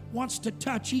Jesus wants to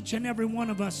touch each and every one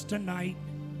of us tonight.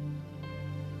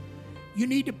 You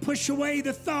need to push away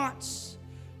the thoughts.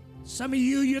 Some of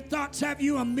you, your thoughts have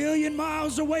you 1,000,000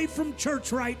 miles away from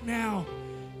church right now,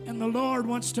 and the Lord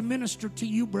wants to minister to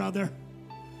you, brother.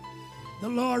 The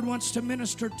Lord wants to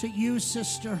minister to you,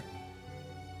 sister.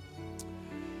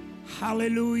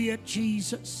 Hallelujah,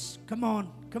 Jesus. Come on,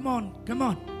 come on, come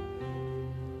on.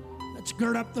 Let's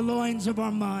gird up the loins of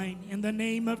our mind in the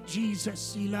name of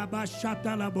Jesus.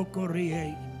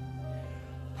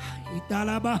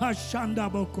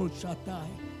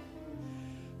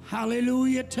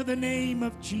 Hallelujah to the name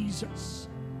of Jesus.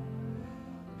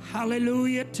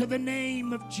 Hallelujah to the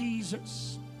name of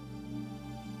Jesus.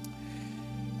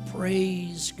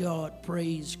 Praise God,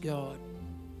 praise God,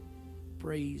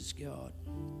 praise God.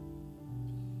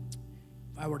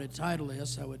 If I were to title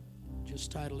this, I would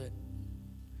just title it,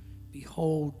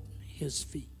 Behold His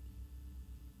Feet.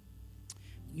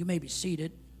 You may be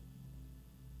seated.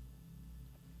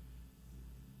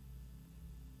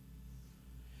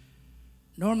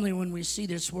 Normally when we see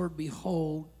this word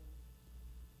behold,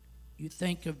 you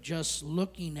think of just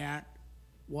looking at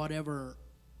whatever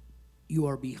you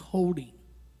are beholding.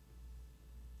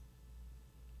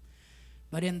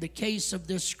 But in the case of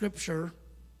this scripture,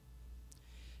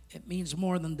 it means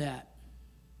more than that.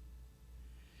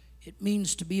 It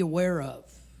means to be aware of.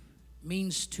 It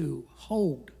means to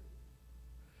hold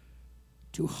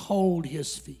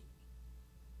his feet.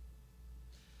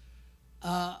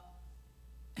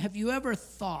 Have you ever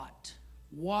thought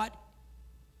what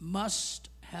must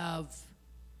have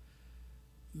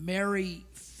Mary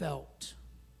felt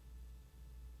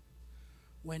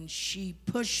when she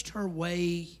pushed her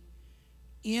way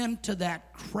into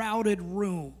that crowded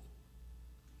room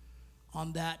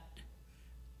on that,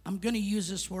 I'm going to use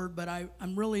this word, but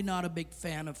I'm really not a big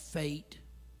fan of fate.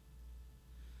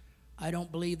 I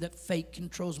don't believe that fate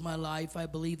controls my life. I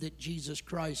believe that Jesus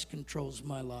Christ controls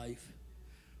my life.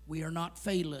 We are not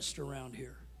fatalists around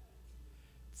here.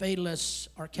 Fatalists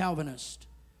are Calvinists,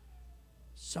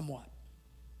 somewhat.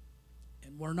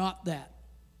 And we're not that.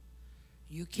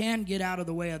 You can get out of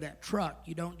the way of that truck.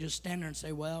 You don't just stand there and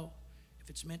say, well, if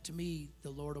it's meant to me,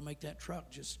 the Lord will make that truck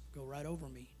just go right over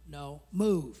me. No,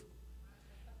 move.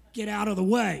 Get out of the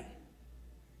way.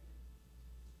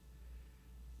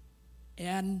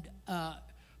 And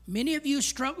many of you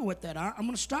struggle with that. I'm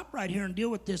going to stop right here and deal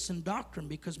with this in doctrine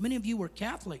because many of you were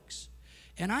Catholics.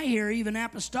 And I hear even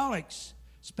apostolics,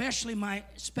 especially my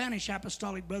Spanish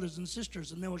apostolic brothers and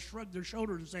sisters, and they will shrug their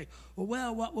shoulders and say,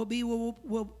 well, what will be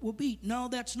will be. No,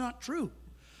 that's not true.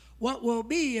 What will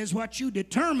be is what you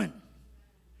determine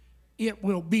it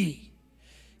will be.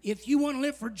 If you want to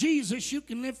live for Jesus, you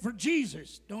can live for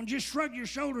Jesus. Don't just shrug your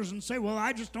shoulders and say, well,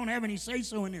 I just don't have any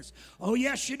say-so in this. Oh,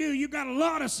 yes, you do. You got a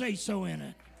lot of say-so in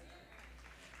it.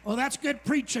 Oh, that's good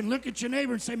preaching. Look at your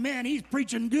neighbor and say, man, he's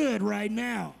preaching good right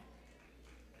now.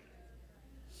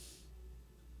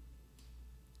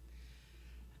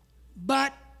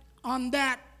 But on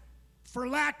that, for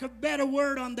lack of better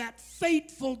word, on that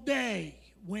fateful day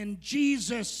when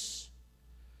Jesus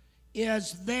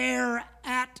is there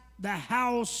at the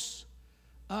house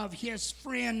of his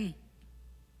friend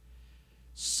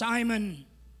Simon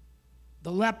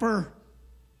the leper,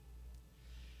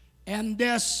 And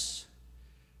this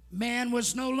man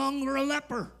was no longer a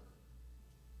leper.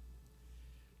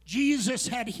 Jesus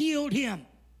had healed him.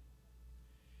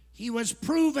 He was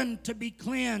proven to be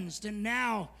cleansed, and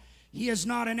now he is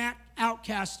not an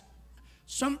outcast.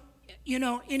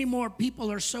 Anymore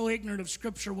people are so ignorant of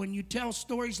Scripture. When you tell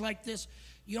stories like this,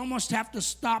 you almost have to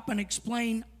stop and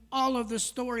explain all of the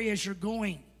story as you're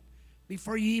going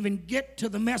before you even get to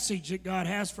the message that God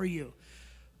has for you.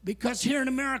 Because here in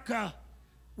America,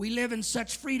 we live in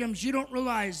such freedoms. You don't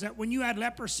realize that when you had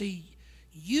leprosy,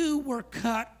 you were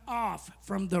cut off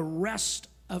from the rest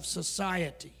of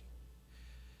society.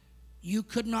 You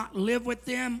could not live with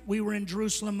them. We were in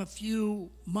Jerusalem a few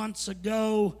months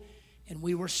ago, and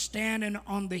we were standing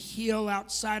on the hill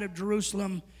outside of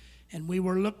Jerusalem, and we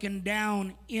were looking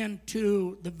down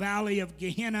into the valley of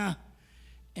Gehenna,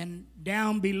 and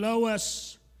down below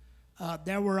us,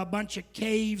 there were a bunch of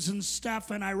caves and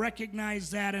stuff, and I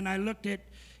recognized that, and I looked at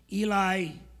Eli,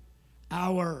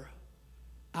 our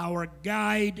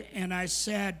guide, and I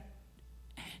said,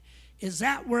 is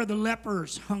that where the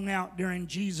lepers hung out during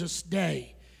Jesus'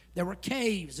 day? There were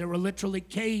caves. There were literally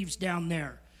caves down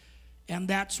there. And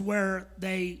that's where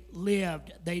they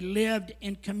lived. They lived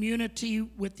in community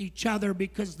with each other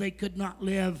because they could not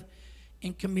live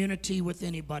in community with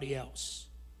anybody else.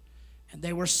 And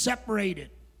they were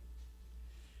separated.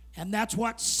 And that's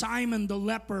what Simon the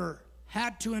leper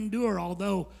had to endure,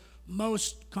 although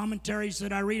most commentaries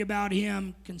that I read about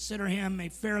him consider him a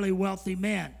fairly wealthy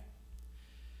man.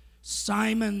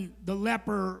 Simon the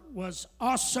leper was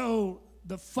also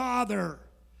the father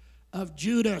of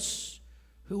Judas,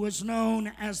 who was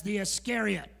known as the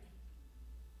Iscariot.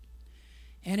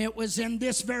 And it was in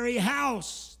this very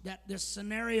house that this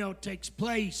scenario takes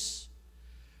place,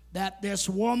 that this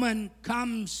woman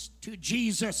comes to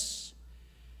Jesus,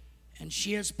 and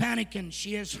she is panicking.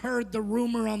 She has heard the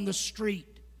rumor on the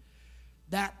street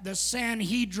that the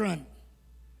Sanhedrin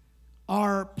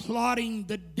are plotting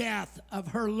the death of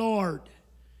her Lord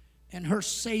and her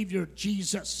Savior,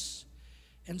 Jesus.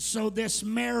 And so this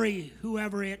Mary,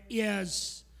 whoever it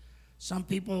is, some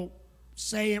people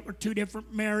say it were two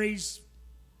different Marys.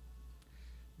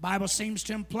 Bible seems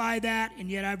to imply that, and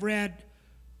yet I've read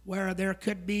where there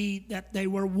could be that they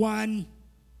were one.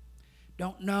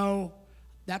 Don't know.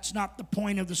 That's not the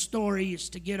point of the story, is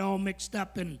to get all mixed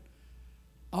up in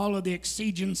all of the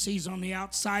exigencies on the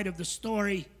outside of the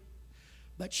story.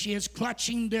 But she is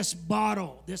clutching this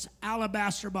bottle, this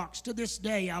alabaster box. To this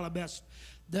day, alabaster,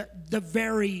 the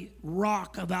very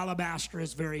rock of alabaster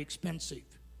is very expensive.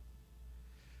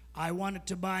 I wanted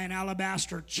to buy an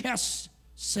alabaster chess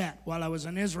set while I was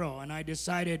in Israel, and I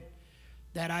decided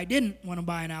that I didn't want to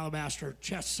buy an alabaster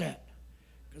chess set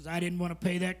because I didn't want to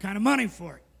pay that kind of money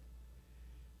for it,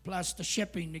 plus the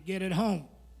shipping to get it home.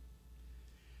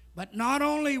 But not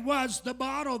only was the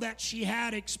bottle that she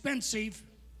had expensive,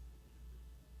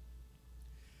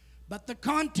 but the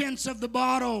contents of the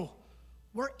bottle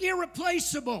were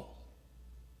irreplaceable,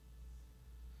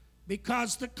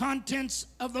 because the contents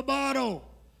of the bottle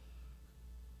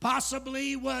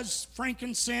possibly was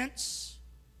frankincense,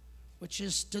 which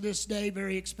is to this day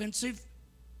very expensive,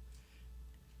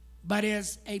 but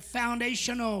is a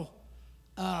foundational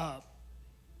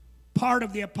part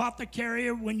of the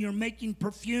apothecary when you're making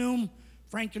perfume.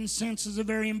 Frankincense is a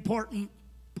very important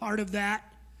part of that.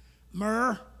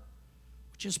 Myrrh,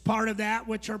 which is part of that,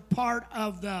 which are part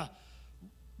of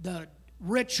the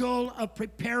ritual of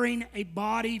preparing a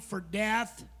body for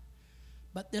death.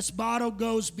 But this bottle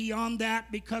goes beyond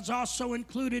that, because also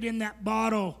included in that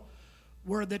bottle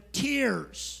were the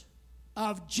tears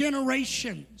of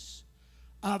generations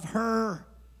of her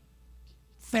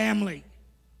family,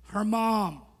 her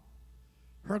mom,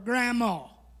 her grandma,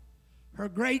 her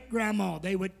great-grandma.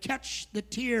 They would catch the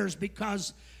tears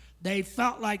because they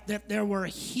felt like that there were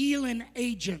healing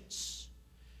agents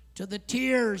to the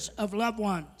tears of loved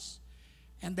ones.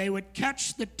 And they would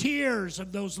catch the tears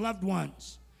of those loved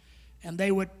ones, and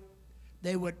they would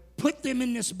put them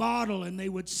in this bottle, and they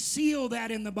would seal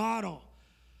that in the bottle.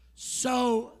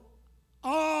 So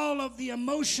all of the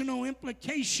emotional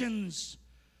implications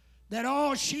that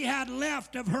all she had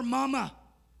left of her mama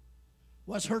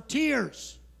was her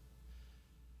tears.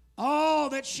 All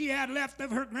that she had left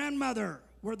of her grandmother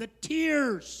were the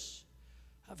tears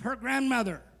of her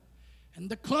grandmother, and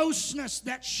the closeness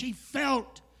that she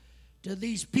felt to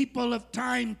these people of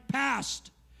time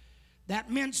past that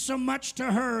meant so much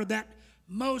to her, that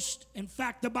most, in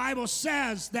fact, the Bible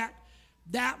says that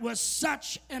that was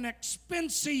such an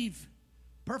expensive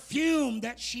perfume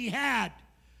that she had,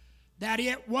 that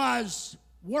it was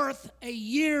worth a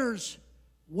year's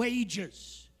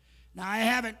wages. Now, I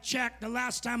haven't checked. The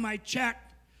last time I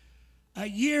checked, a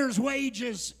year's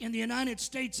wages in the United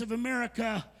States of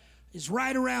America is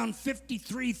right around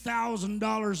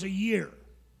 $53,000 a year.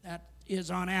 That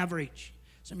is on average.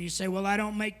 Some of you say, well, I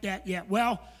don't make that yet.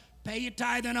 Well, pay your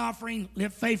tithe and offering,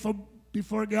 live faithful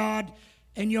before God,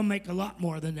 and you'll make a lot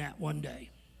more than that one day.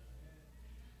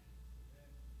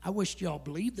 I wished y'all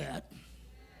believed that.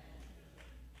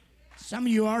 Some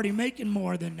of you are already making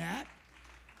more than that.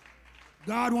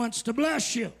 God wants to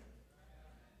bless you.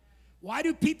 Why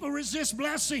do people resist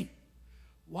blessing?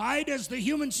 Why does the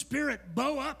human spirit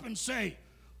bow up and say,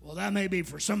 well, that may be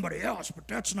for somebody else, but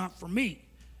that's not for me?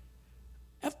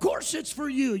 Of course it's for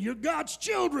you. You're God's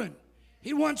children.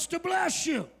 He wants to bless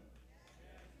you.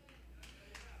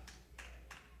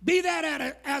 Be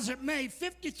that as it may,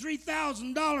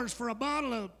 $53,000 for a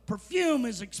bottle of perfume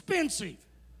is expensive.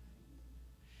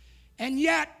 And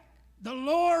yet, the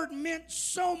Lord meant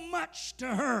so much to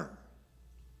her.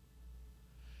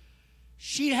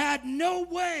 She had no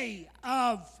way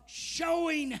of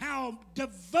showing how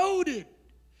devoted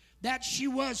that she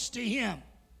was to Him.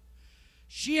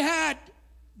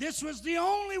 This was the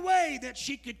only way that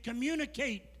she could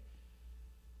communicate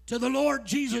to the Lord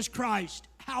Jesus Christ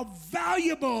how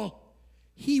valuable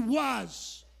He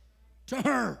was to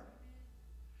her.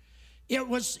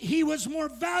 He was more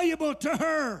valuable to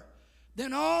her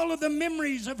than all of the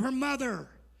memories of her mother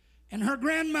and her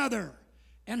grandmother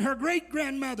and her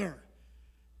great-grandmother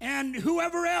and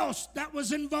whoever else that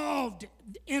was involved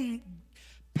in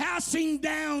passing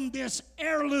down this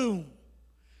heirloom,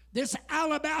 this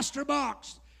alabaster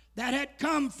box that had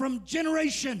come from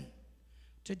generation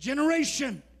to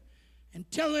generation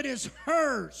until it is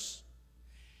hers.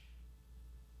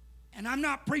 And I'm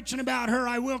not preaching about her.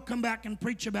 I will come back and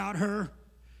preach about her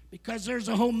because there's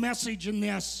a whole message in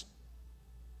this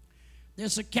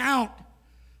account.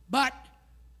 But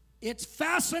it's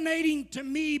fascinating to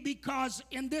me because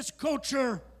in this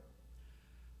culture,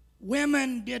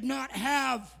 women did not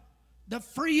have the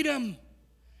freedom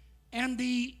and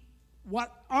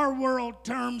what our world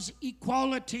terms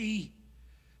equality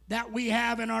that we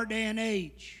have in our day and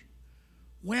age.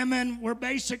 Women were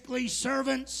basically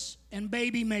servants and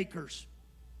baby makers.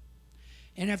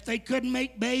 And if they couldn't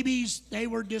make babies, they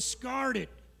were discarded.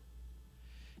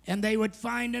 And they would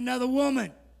find another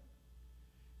woman.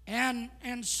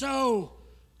 And so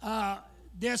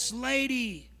this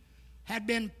lady had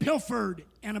been pilfered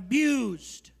and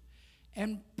abused.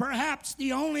 And perhaps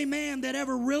the only man that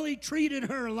ever really treated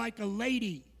her like a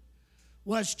lady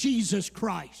was Jesus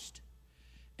Christ.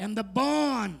 And the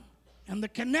bond and the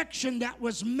connection that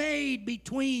was made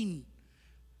between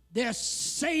this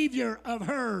Savior of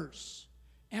hers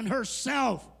and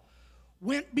herself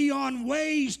went beyond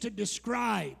ways to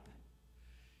describe.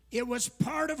 It was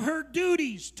part of her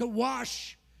duties to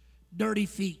wash dirty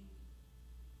feet.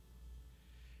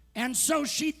 And so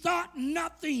she thought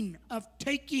nothing of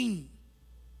taking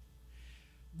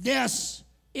this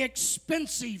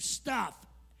expensive stuff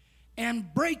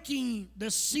and breaking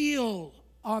the seal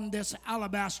on this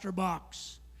alabaster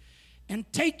box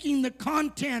and taking the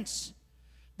contents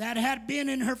that had been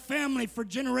in her family for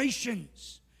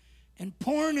generations and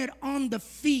pouring it on the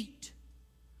feet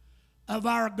of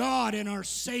our God and our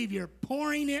Savior,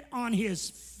 pouring it on His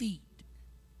feet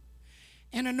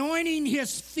and anointing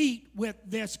His feet with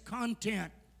this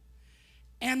content,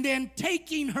 and then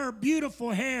taking her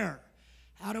beautiful hair.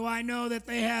 How do I know that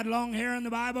they had long hair in the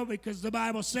Bible? Because the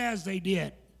Bible says they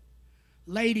did.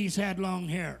 Ladies had long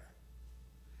hair.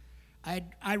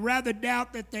 I rather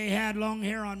doubt that they had long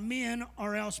hair on men,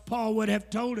 or else Paul would have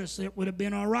told us it would have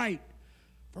been all right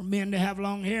for men to have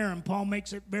long hair. And Paul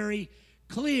makes it very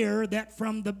clear that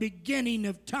from the beginning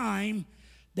of time,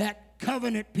 that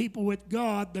covenant people with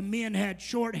God, the men had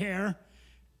short hair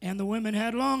and the women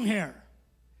had long hair.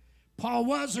 Paul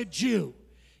was a Jew.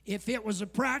 If it was a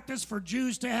practice for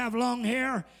Jews to have long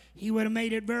hair, he would have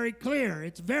made it very clear.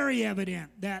 It's very evident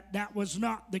that that was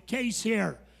not the case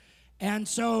here. And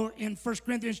so in 1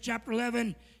 Corinthians chapter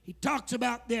 11, he talks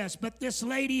about this. But this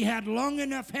lady had long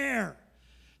enough hair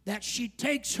that she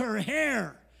takes her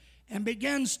hair and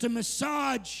begins to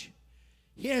massage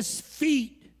his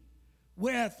feet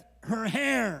with her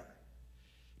hair.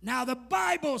 Now the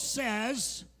Bible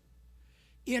says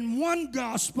in one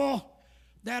gospel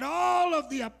that all of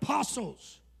the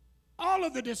apostles, all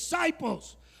of the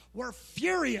disciples were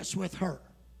furious with her.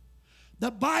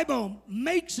 The Bible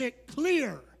makes it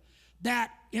clear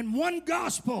that in one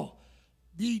gospel,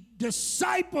 the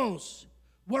disciples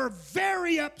were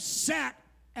very upset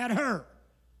at her.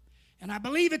 And I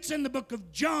believe it's in the book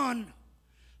of John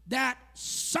that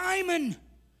Simon,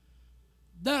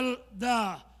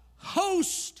 the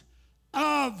host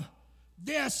of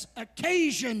this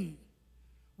occasion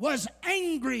was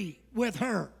angry with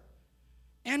her.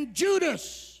 And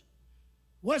Judas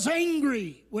was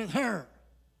angry with her.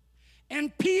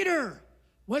 And Peter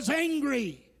was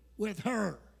angry with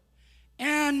her.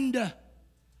 And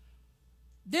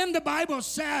then the Bible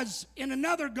says in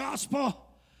another gospel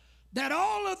that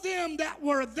all of them that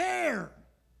were there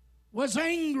was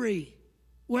angry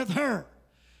with her.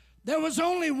 There was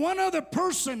only one other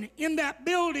person in that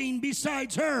building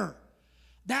besides her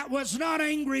that was not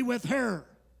angry with her.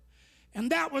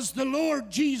 And that was the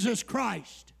Lord Jesus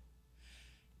Christ.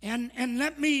 And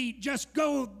let me just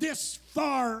go this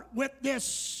far with this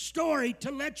story to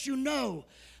let you know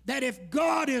that if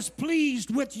God is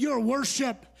pleased with your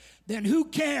worship, then who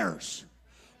cares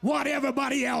what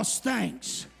everybody else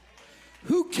thinks?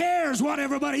 Who cares what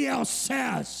everybody else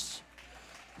says?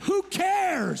 Who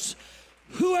cares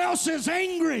who else is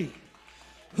angry?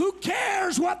 Who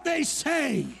cares what they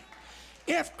say?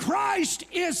 If Christ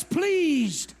is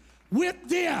pleased with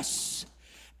this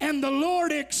and the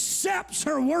Lord accepts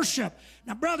her worship.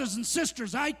 Now, brothers and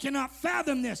sisters, I cannot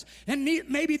fathom this. And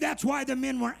maybe that's why the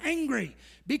men were angry,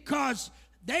 because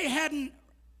they hadn't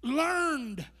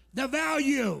learned the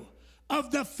value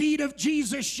of the feet of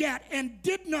Jesus yet, and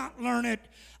did not learn it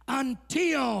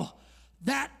until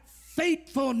that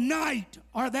fateful night,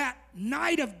 or that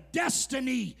night of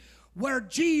destiny, where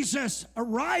Jesus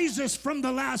arises from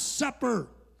the Last Supper.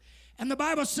 And the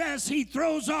Bible says he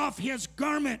throws off his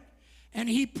garment and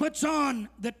he puts on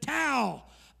the towel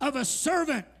of a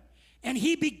servant, and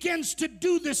he begins to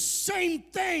do the same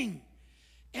thing.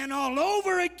 And all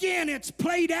over again it's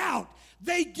played out.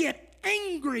 They get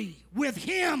angry with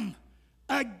him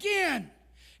again.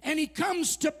 And he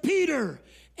comes to Peter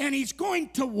and he's going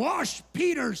to wash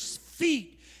Peter's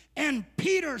feet. And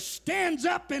Peter stands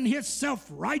up in his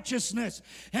self-righteousness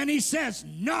and he says,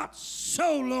 "Not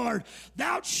so, Lord.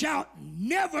 Thou shalt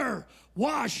never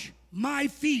wash my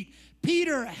feet."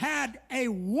 Peter had a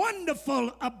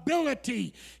wonderful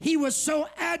ability. He was so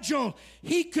agile,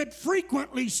 he could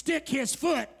frequently stick his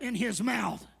foot in his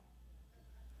mouth.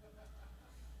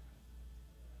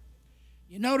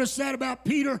 You notice that about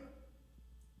Peter?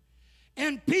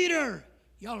 And Peter,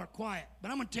 y'all are quiet, but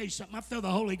I'm going to tell you something. I feel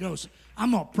the Holy Ghost.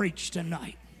 I'm going to preach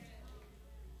tonight.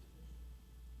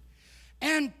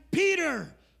 And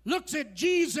Peter looks at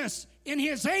Jesus in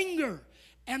his anger,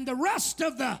 and the rest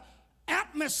of the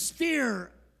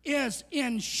atmosphere is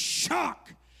in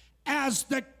shock as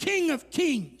the King of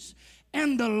Kings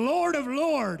and the Lord of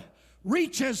Lords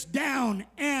reaches down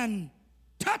and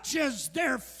touches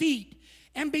their feet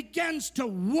and begins to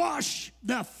wash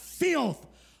the filth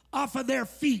off of their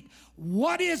feet.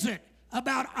 What is it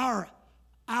about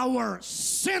our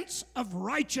sense of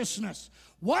righteousness?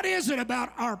 What is it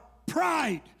about our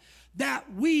pride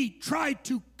that we try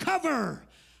to cover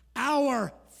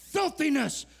our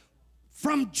filthiness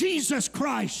from Jesus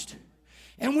Christ?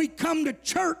 And we come to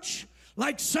church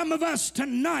like some of us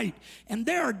tonight, and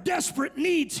there are desperate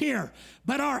needs here,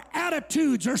 but our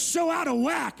attitudes are so out of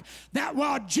whack that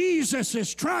while Jesus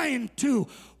is trying to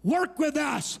work with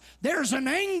us, there's an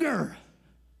anger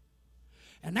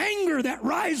that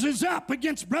rises up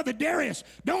against Brother Darius.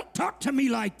 Don't talk to me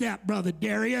like that, Brother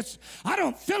Darius. I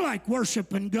don't feel like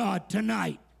worshiping God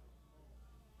tonight.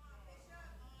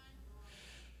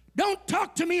 Don't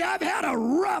talk to me. I've had a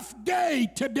rough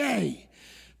day today.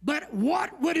 But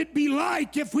what would it be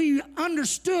like if we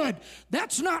understood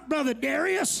that's not Brother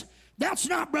Darius, that's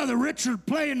not Brother Richard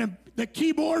playing the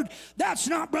keyboard, that's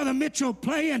not Brother Mitchell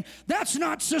playing, that's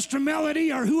not Sister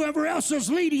Melody or whoever else is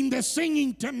leading the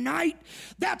singing tonight.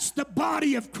 That's the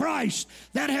body of Christ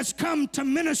that has come to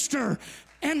minister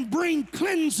and bring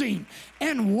cleansing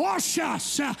and wash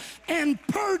us and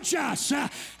purge us.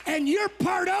 And you're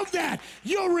part of that.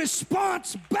 Your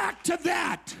response back to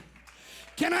that.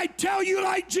 Can I tell you,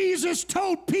 like Jesus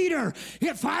told Peter,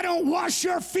 if I don't wash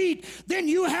your feet, then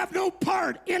you have no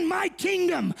part in my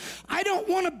kingdom. I don't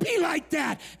want to be like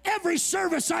that. Every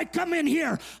service I come in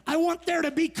here, I want there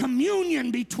to be communion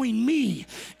between me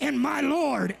and my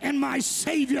Lord and my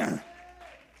Savior.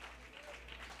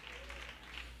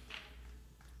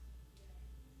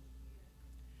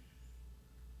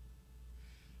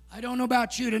 I don't know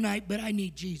about you tonight, but I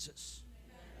need Jesus.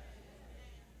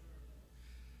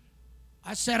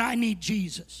 I said, I need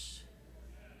Jesus.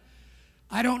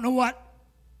 I don't know what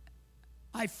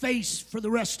I face for the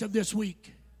rest of this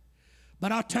week,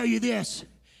 but I'll tell you this,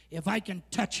 if I can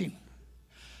touch him,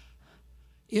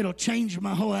 it'll change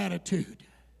my whole attitude.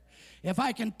 If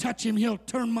I can touch him, he'll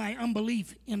turn my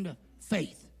unbelief into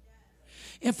faith.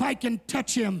 If I can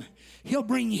touch him, he'll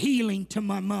bring healing to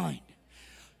my mind.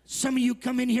 Some of you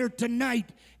come in here tonight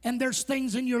and there's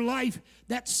things in your life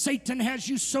that Satan has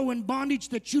you so in bondage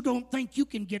that you don't think you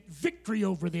can get victory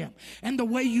over them. And the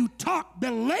way you talk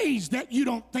belays that you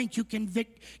don't think you can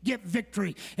get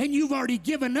victory. And you've already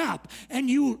given up. And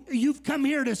you've come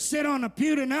here to sit on a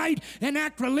pew tonight and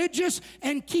act religious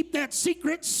and keep that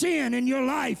secret sin in your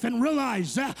life and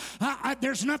realize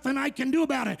there's nothing I can do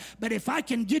about it. But if I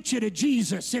can get you to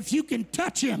Jesus, if you can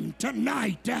touch him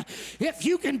tonight, if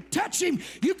you can touch him,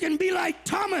 you can be like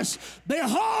Thomas.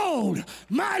 Behold,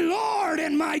 my Lord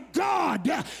and my God.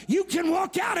 You can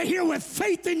walk out of here with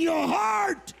faith in your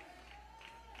heart.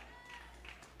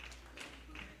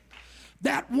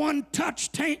 That one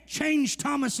touch changed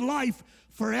Thomas' life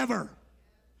forever.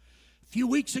 A few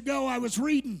weeks ago, I was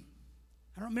reading.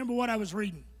 I don't remember what I was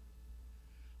reading.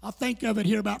 I'll think of it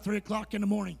here about 3 o'clock in the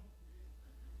morning.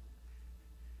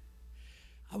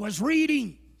 I was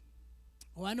reading.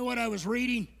 Oh, I know what I was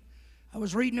reading. I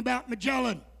was reading about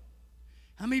Magellan.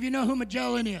 How many of you know who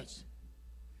Magellan is?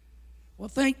 Well,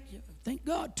 thank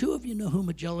God 2 of you know who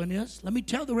Magellan is. Let me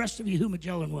tell the rest of you who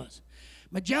Magellan was.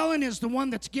 Magellan is the one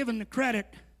that's given the credit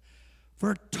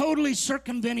for totally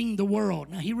circumventing the world.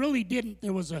 Now, he really didn't.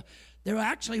 There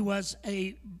actually was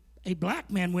a black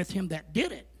man with him that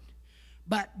did it.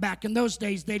 But back in those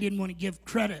days, they didn't want to give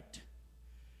credit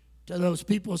to those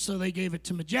people, so they gave it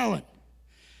to Magellan.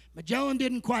 Magellan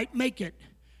didn't quite make it.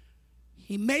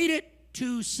 He made it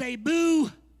to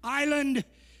Cebu Island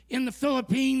in the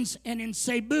Philippines, and in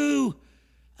Cebu,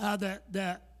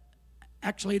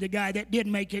 actually the guy that did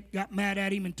make it got mad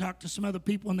at him and talked to some other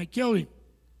people, and they killed him.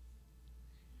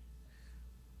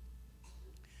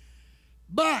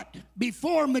 But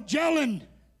before Magellan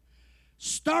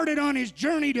started on his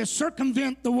journey to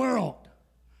circumvent the world,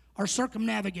 or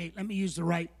circumnavigate, let me use the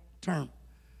right term.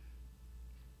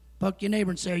 Poke your neighbor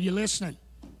and say, are you listening?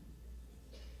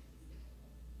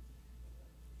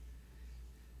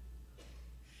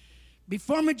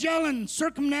 Before Magellan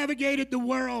circumnavigated the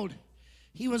world,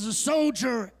 he was a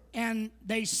soldier, and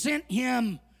they sent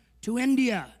him to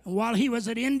India. And while he was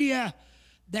at India,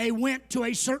 they went to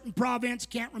a certain province,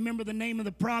 can't remember the name of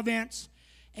the province,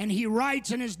 and he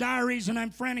writes in his diaries, and I'm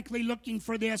frantically looking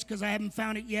for this because I haven't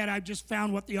found it yet. I just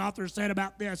found what the author said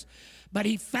about this. But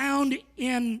he found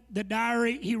in the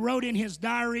diary, he wrote in his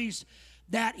diaries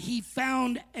that he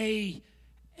found a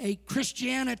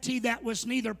Christianity that was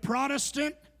neither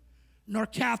Protestant nor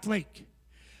Catholic,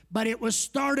 but it was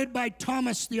started by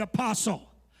Thomas the Apostle.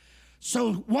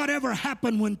 So whatever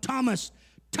happened when Thomas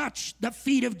touched the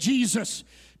feet of Jesus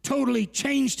totally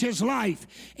changed his life.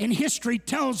 And history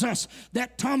tells us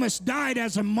that Thomas died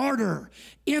as a martyr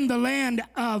in the land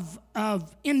of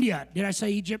India. Did I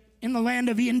say Egypt? In the land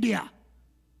of India.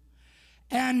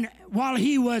 And while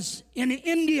he was in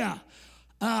India,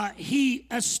 he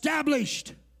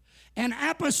established an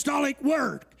apostolic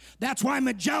word. That's why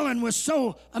Magellan was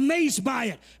so amazed by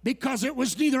it, because it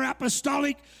was neither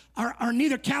apostolic or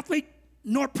neither Catholic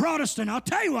nor Protestant. I'll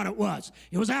tell you what it was.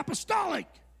 It was apostolic.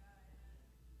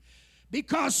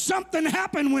 Because something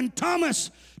happened when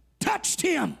Thomas touched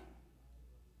him.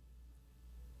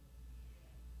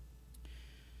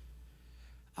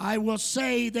 I will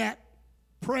say that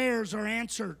prayers are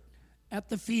answered at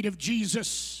the feet of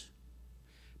Jesus.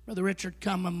 Brother Richard,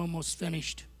 come, I'm almost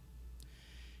finished.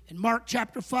 In Mark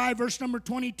chapter 5, verse number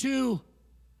 22,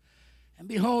 and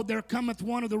behold, there cometh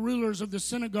one of the rulers of the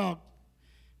synagogue,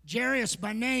 Jairus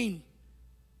by name.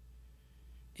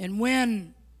 And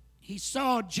when he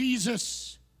saw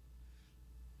Jesus,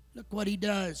 look what he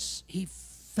does. He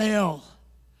fell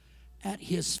at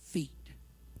his feet.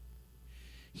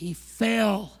 He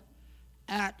fell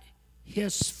at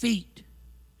his feet.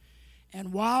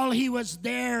 And while he was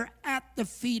there at the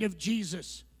feet of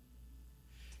Jesus,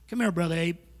 come here, Brother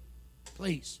Abe,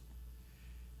 please.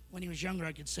 When he was younger,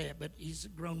 I could say it, but he's a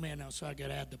grown man now, so I got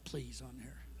to add the please on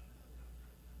there.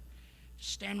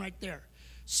 Stand right there.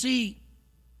 See,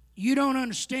 you don't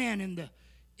understand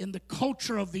in the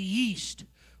culture of the East,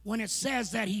 when it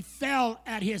says that he fell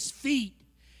at his feet,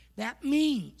 that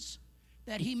means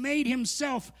that he made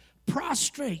himself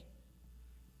prostrate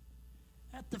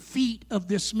at the feet of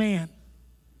this man.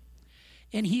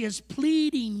 And he is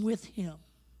pleading with him.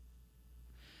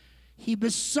 He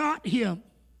besought him.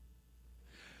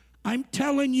 I'm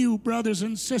telling you, brothers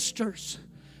and sisters,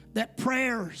 that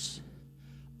prayers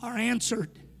are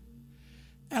answered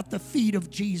at the feet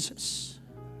of Jesus.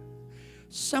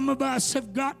 Some of us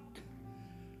have got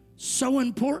so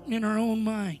important in our own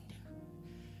mind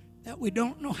that we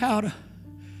don't know how to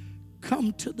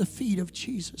come to the feet of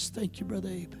Jesus. Thank you, Brother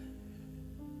Abe.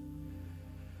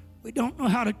 We don't know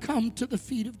how to come to the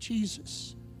feet of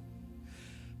Jesus.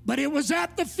 But it was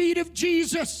at the feet of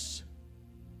Jesus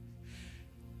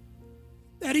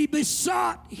that he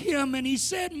besought him and he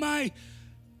said, my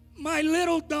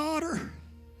little daughter.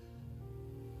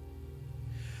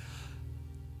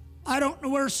 I don't know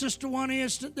where Sister Juana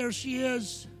is. There she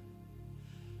is.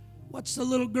 What's the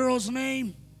little girl's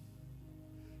name?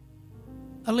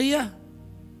 Aaliyah?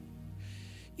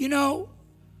 You know,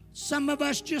 some of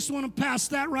us just want to pass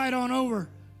that right on over.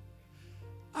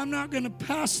 I'm not going to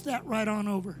pass that right on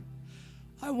over.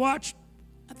 I watched,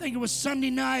 I think it was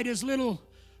Sunday night, as little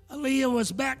Aaliyah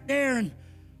was back there and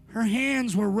her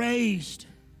hands were raised.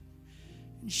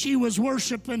 And she was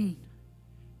worshiping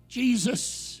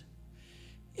Jesus.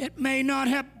 It may not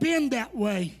have been that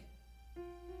way.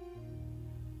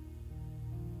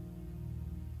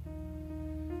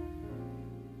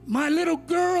 My little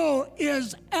girl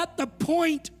is at the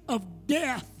point of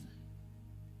death.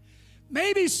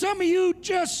 Maybe some of you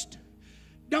just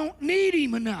don't need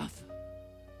him enough.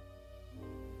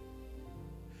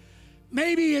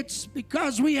 Maybe it's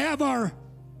because we have our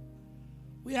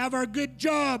good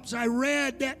jobs. I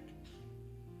read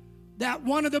that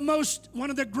one of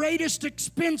the greatest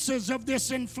expenses of this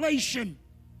inflation,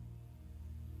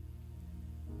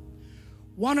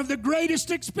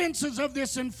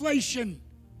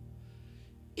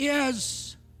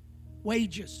 is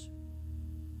wages.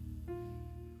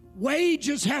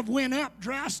 Wages have went up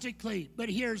drastically, but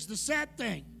here's the sad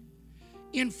thing.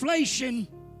 Inflation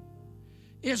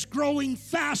is growing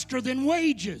faster than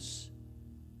wages.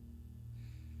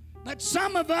 But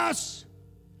some of us,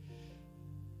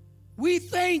 we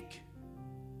think,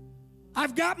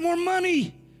 I've got more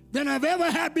money than I've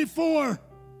ever had before.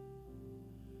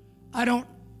 I don't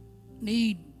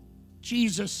need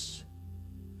Jesus.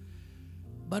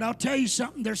 But I'll tell you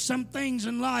something, there's some things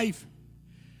in life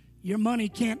your money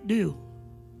can't do.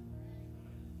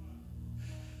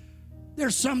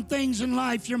 There's some things in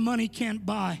life your money can't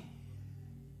buy.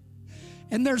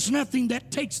 And there's nothing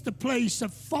that takes the place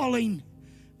of falling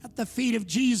at the feet of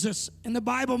Jesus. And the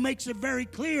Bible makes it very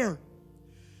clear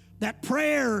that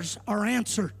prayers are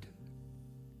answered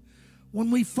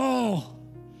when we fall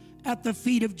at the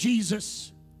feet of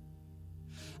Jesus.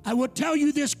 I will tell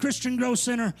you this, Christian Growth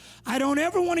Center, I don't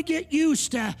ever want to get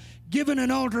used to giving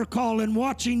an altar call and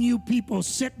watching you people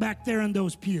sit back there in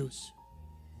those pews.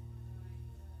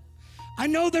 I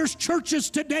know there's churches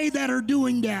today that are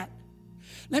doing that.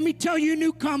 Let me tell you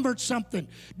new converts something.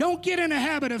 Don't get in a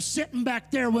habit of sitting back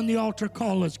there when the altar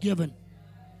call is given.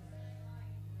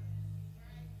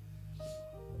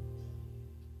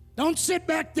 Don't sit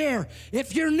back there.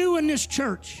 If you're new in this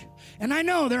church, and I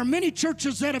know there are many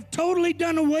churches that have totally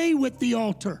done away with the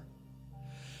altar.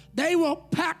 They will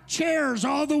pack chairs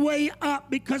all the way up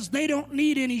because they don't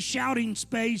need any shouting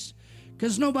space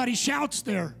because nobody shouts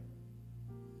there.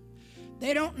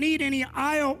 They don't need any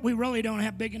aisle. We really don't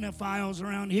have big enough aisles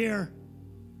around here.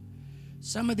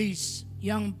 Some of these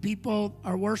young people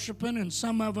are worshiping and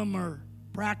some of them are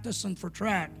practicing for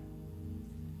track.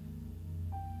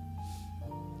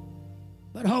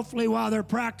 But hopefully while they're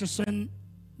practicing,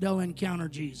 they'll encounter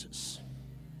Jesus.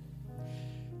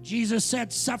 Jesus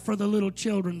said, suffer the little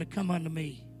children to come unto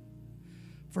me,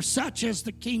 for such is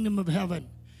the kingdom of heaven.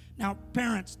 Now,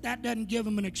 parents, that doesn't give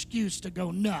them an excuse to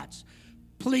go nuts.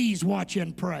 Please watch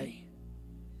and pray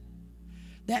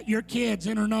that your kids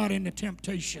enter not into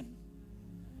temptation.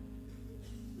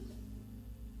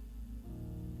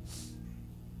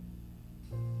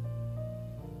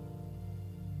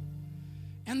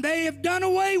 And they have done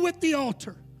away with the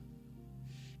altar.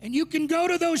 And you can go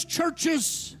to those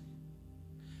churches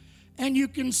and you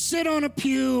can sit on a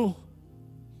pew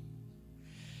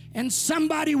and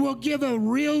somebody will give a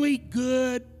really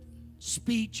good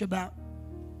speech about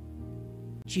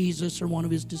Jesus or one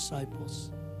of his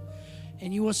disciples.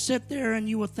 And you will sit there and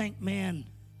you will think, man,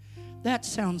 that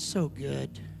sounds so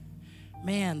good.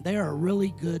 Man, they're a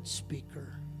really good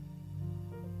speaker.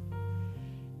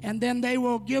 And then they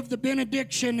will give the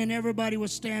benediction and everybody will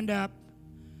stand up.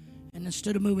 And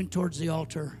instead of moving towards the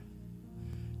altar,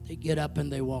 they get up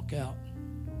and they walk out.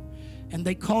 And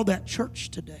they call that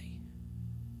church today.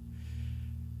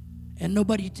 And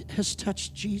nobody has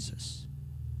touched Jesus.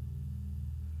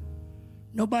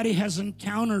 Nobody has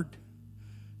encountered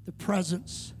the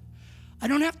presence. I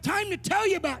don't have time to tell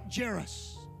you about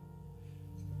Jairus.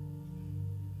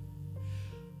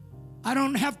 I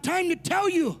don't have time to tell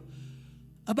you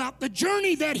about the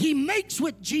journey that he makes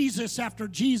with Jesus after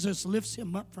Jesus lifts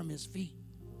him up from his feet.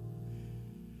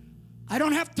 I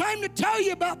don't have time to tell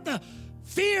you about the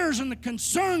fears and the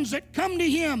concerns that come to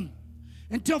him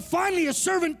until finally a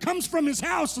servant comes from his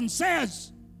house and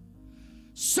says,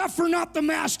 suffer not the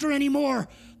master anymore.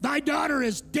 Thy daughter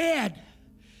is dead.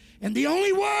 And the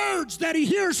only words that he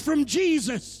hears from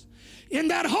Jesus in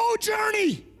that whole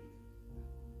journey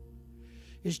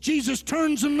is Jesus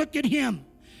turns and looks at him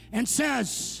and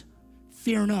says,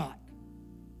 fear not,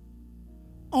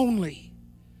 only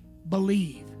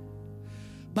believe.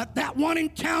 But that one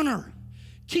encounter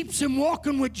keeps him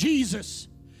walking with Jesus.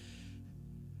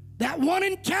 That one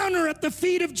encounter at the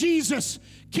feet of Jesus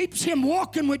keeps him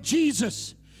walking with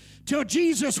Jesus till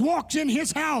Jesus walks in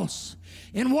his house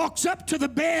and walks up to the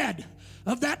bed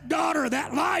of that daughter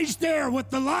that lies there with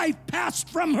the life passed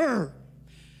from her.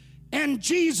 And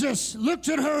Jesus looks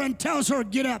at her and tells her,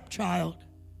 get up, child.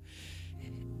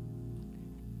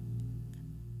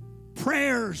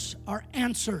 Prayers are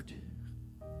answered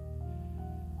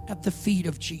at the feet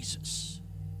of Jesus.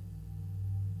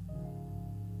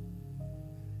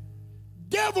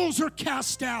 Devils are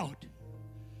cast out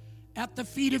at the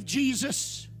feet of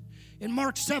Jesus. In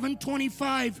Mark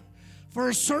 7:25, for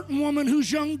a certain woman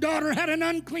whose young daughter had an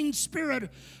unclean spirit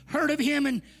heard of him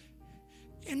and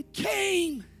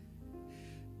came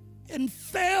and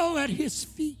fell at his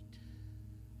feet.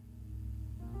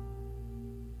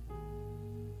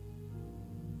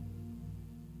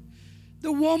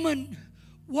 The woman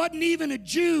wasn't even a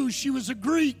Jew, she was a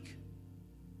Greek.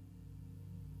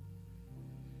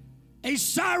 A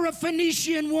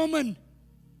Syrophoenician woman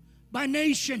by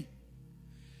nation.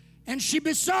 And she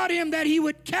besought him that he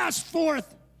would cast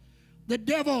forth the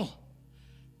devil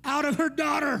out of her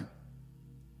daughter.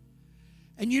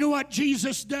 And you know what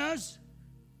Jesus does?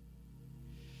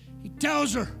 He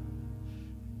tells her,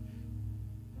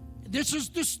 this is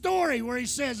the story where he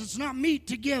says, it's not meet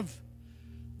to give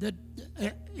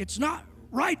it's not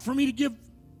right for me to give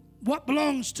what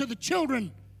belongs to the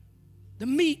children, the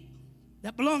meat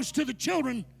that belongs to the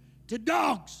children, to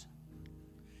dogs.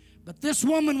 But this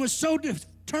woman was so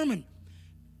determined.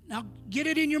 Now get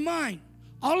it in your mind.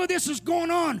 All of this is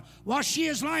going on while she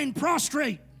is lying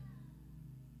prostrate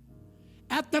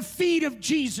at the feet of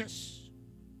Jesus.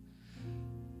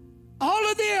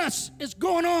 All of this is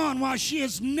going on while she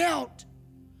is knelt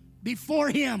before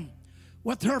him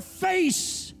with her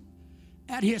face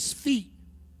at his feet.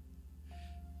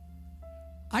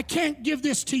 I can't give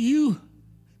this to you.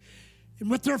 And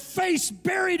with her face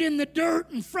buried in the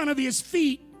dirt in front of his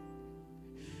feet,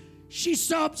 she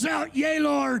sobs out, yea,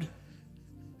 Lord.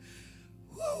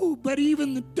 Woo, but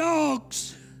even the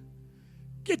dogs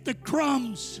get the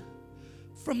crumbs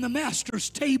from the master's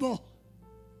table.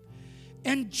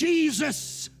 And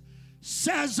Jesus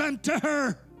says unto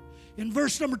her, in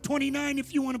verse number 29,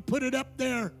 if you want to put it up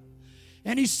there,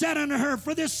 and he said unto her,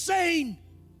 for this saying,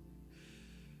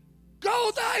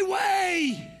 go thy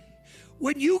way.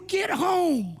 When you get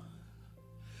home,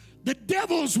 the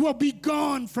devils will be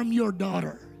gone from your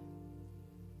daughter.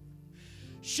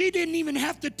 She didn't even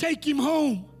have to take him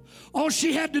home. All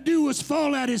she had to do was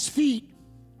fall at his feet.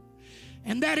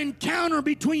 And that encounter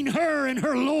between her and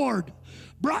her Lord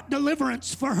brought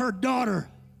deliverance for her daughter.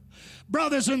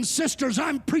 Brothers and sisters,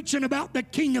 I'm preaching about the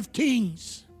King of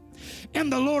Kings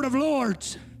and the Lord of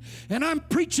Lords. And I'm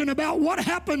preaching about what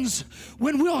happens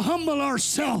when we'll humble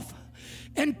ourselves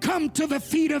and come to the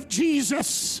feet of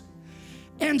Jesus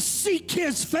and seek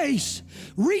his face.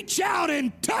 Reach out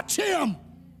and touch him.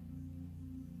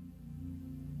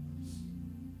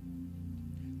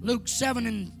 Luke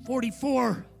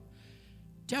 7:44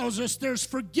 tells us there's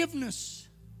forgiveness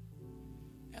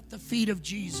at the feet of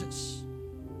Jesus.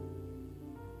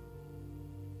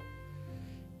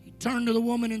 He turned to the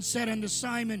woman and said unto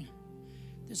Simon,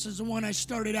 this is the one I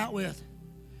started out with.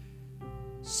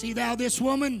 See thou this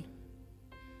woman?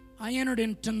 I entered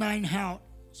into thine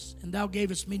house, and thou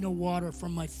gavest me no water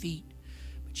from my feet.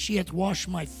 But she hath washed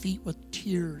my feet with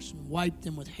tears, and wiped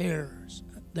them with hairs,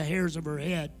 the hairs of her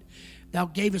head. Thou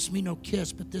gavest me no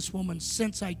kiss, but this woman,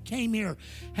 since I came here,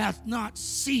 hath not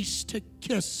ceased to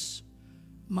kiss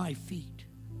my feet.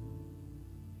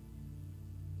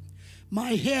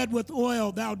 My head with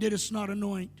oil thou didst not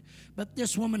anoint, but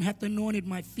this woman hath anointed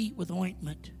my feet with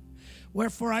ointment.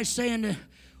 Wherefore I say unto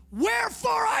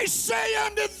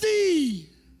thee,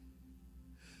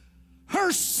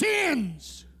 her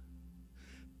sins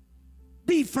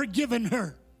be forgiven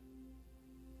her.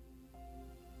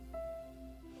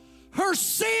 Her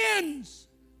sins,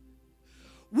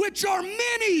 which are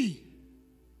many,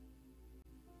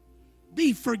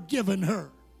 be forgiven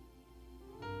her.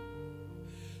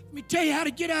 Let me tell you how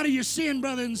to get out of your sin,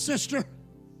 brother and sister.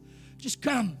 Just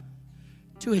come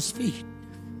to his feet.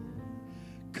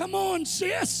 Come on,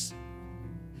 sis.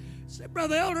 Say,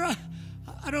 Brother Elder,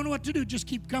 I don't know what to do. Just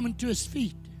keep coming to his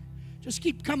feet. Just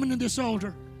keep coming to this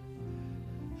altar.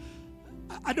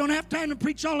 I don't have time to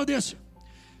preach all of this.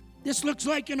 This looks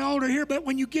like an altar here, but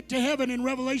when you get to heaven in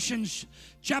Revelation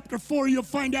chapter 4, you'll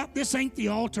find out this ain't the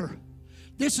altar.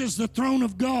 This is the throne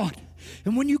of God.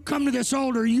 And when you come to this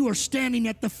altar, you are standing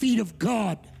at the feet of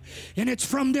God. And it's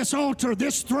from this altar,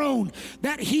 this throne,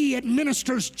 that He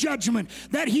administers judgment,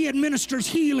 that He administers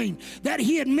healing, that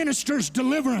He administers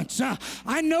deliverance.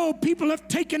 I know people have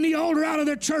taken the altar out of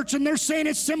their church and they're saying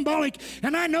it's symbolic.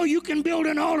 And I know you can build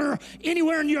an altar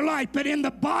anywhere in your life, but in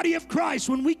the body of Christ,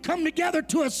 when we come together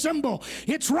to assemble,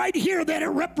 it's right here that it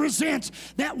represents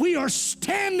that we are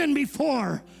standing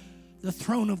before the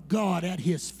throne of God at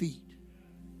His feet.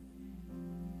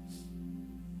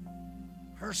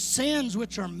 Her sins,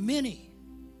 which are many,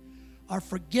 are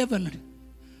forgiven,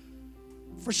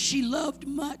 for she loved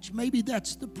much. Maybe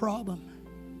that's the problem.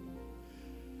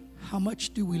 How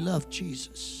much do we love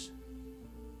Jesus?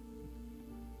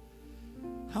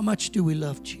 How much do we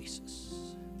love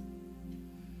Jesus?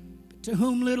 But to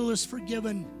whom little is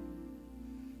forgiven,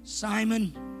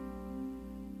 Simon,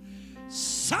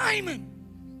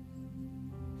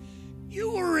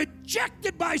 you were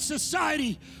rejected by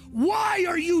society. Why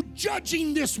are you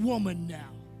judging this woman now?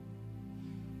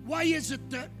 Why is it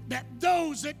that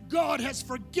those that God has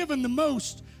forgiven the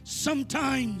most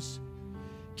sometimes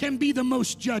can be the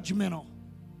most judgmental?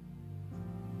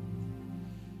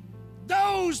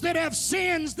 Those that have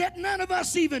sins that none of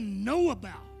us even know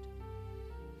about.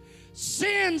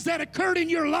 Sins that occurred in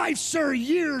your life, sir,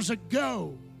 years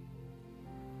ago.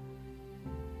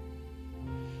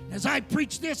 As I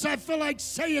preach this, I feel like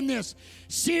saying this.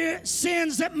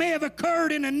 Sins that may have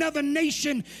occurred in another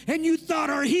nation and you thought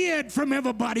are hid from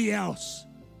everybody else.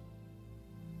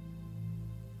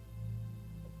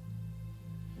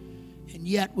 And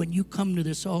yet when you come to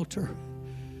this altar,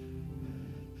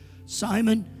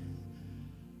 Simon,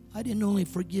 I didn't only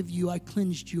forgive you, I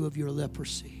cleansed you of your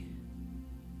leprosy.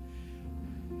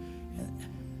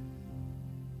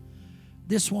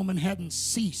 This woman hadn't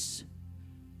ceased.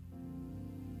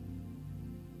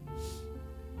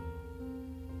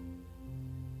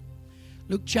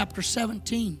 Luke chapter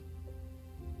 17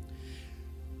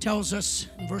 tells us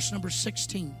in verse number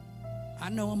 16. I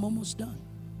know I'm almost done,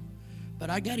 but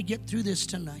I got to get through this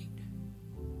tonight.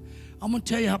 I'm going to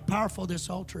tell you how powerful this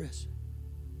altar is.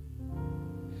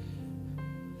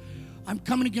 I'm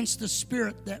coming against the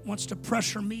spirit that wants to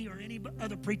pressure me or any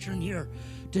other preacher in here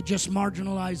to just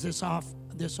marginalize this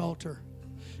altar,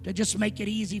 to just make it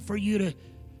easy for you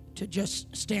to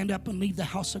just stand up and leave the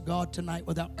house of God tonight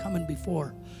without coming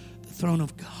before the throne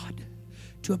of God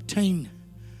to obtain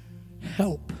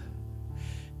help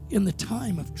in the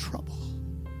time of trouble.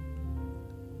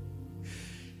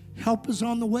 Help is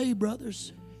on the way,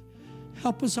 brothers.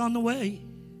 Help is on the way.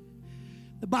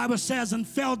 The Bible says, and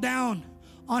fell down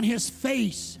on his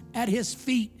face at his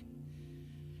feet,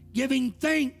 giving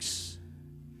thanks.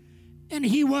 And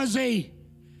he was a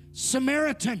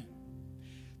Samaritan.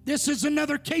 This is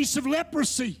another case of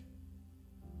leprosy.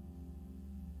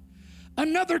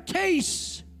 Another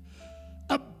case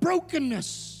of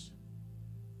brokenness,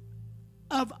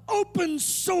 of open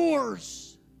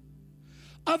sores,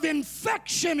 of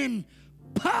infection and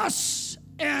pus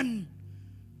and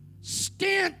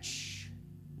stench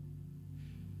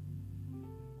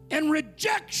and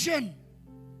rejection.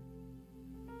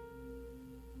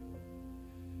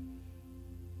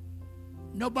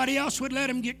 Nobody else would let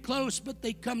him get close, but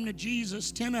they come to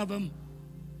Jesus, 10 of them.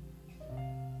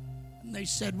 And they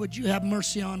said, would you have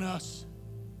mercy on us?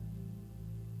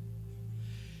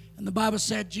 And the Bible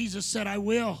said, Jesus said, I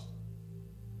will.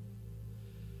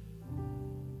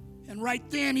 And right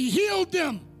then he healed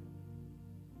them.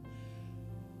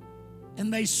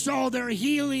 And they saw their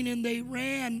healing and they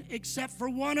ran, except for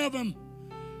one of them.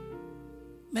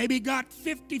 Maybe got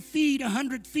 50 feet,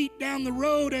 100 feet down the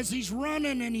road as he's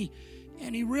running,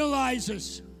 and he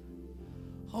realizes,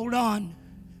 hold on,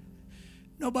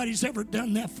 nobody's ever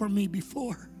done that for me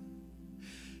before.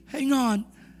 Hang on.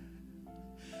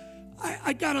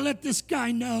 I got to let this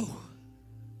guy know.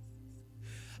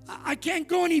 I can't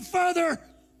go any further.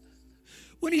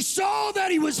 When he saw that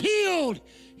he was healed,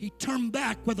 he turned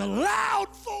back with a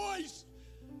loud voice.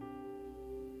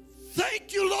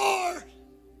 Thank you, Lord.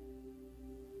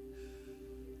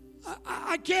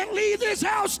 I can't leave this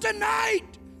house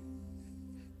tonight.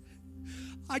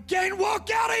 I can't walk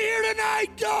out of here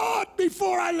tonight, God,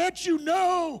 before I let you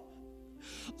know.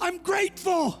 I'm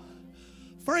grateful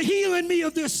for healing me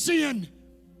of this sin.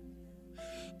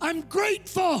 I'm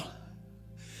grateful.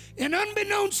 And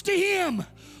unbeknownst to him,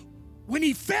 when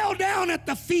he fell down at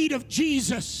the feet of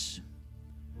Jesus,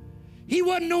 he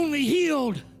wasn't only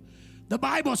healed, the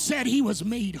Bible said he was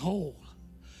made whole.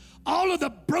 All of the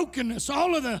brokenness,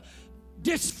 all of the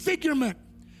disfigurement,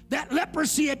 that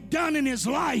leprosy had done in his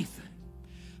life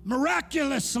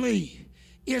miraculously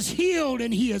is healed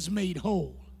and he is made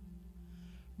whole.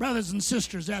 Brothers and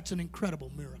sisters, that's an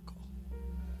incredible miracle.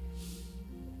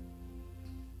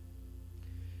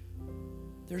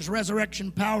 There's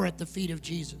resurrection power at the feet of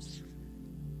Jesus.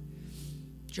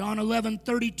 John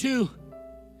 11:32,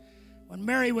 when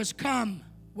Mary was come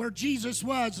where Jesus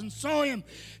was and saw him,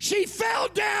 she fell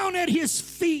down at his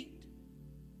feet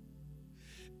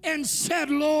and said,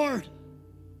 Lord,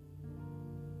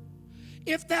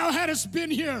 if thou hadst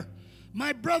been here,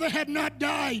 my brother had not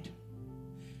died.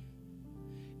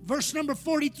 Verse number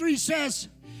 43 says,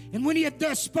 and when he had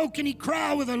thus spoken, he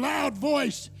cried with a loud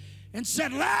voice and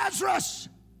said, Lazarus!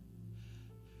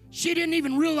 She didn't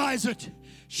even realize it.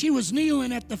 She was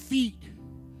kneeling at the feet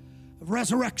of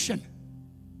resurrection.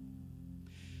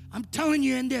 I'm telling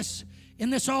you, in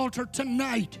this altar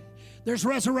tonight, there's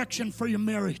resurrection for your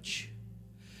marriage.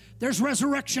 There's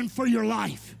resurrection for your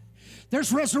life.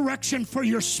 There's resurrection for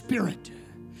your spirit.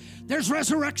 There's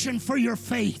resurrection for your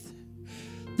faith.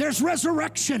 There's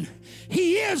resurrection.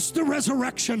 He is the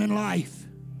resurrection and life.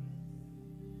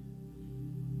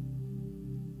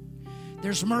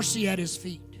 There's mercy at his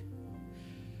feet.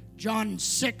 John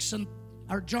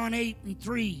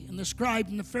 8:3, and the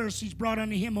scribes and the Pharisees brought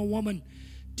unto him a woman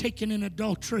taken in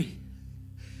adultery.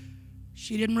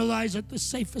 She didn't realize that the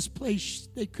safest place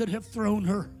they could have thrown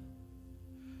her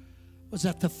was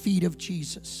at the feet of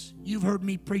Jesus. You've heard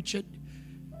me preach it.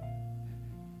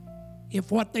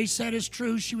 If what they said is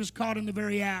true, she was caught in the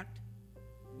very act.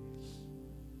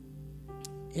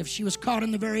 If she was caught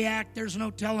in the very act, there's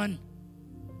no telling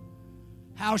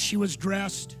how she was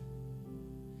dressed.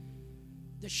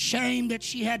 The shame that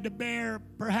she had to bear,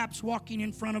 perhaps walking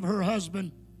in front of her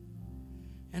husband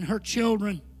and her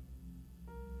children,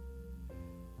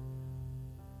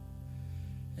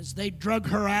 as they drug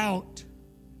her out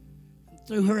and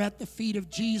threw her at the feet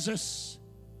of Jesus.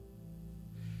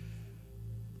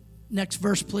 Next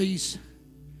verse, please.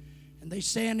 And they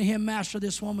say unto him, Master,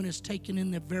 this woman is taken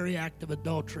in the very act of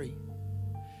adultery.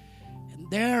 And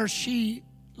there she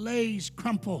lays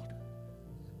crumpled.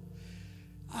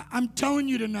 I'm telling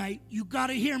you tonight, you got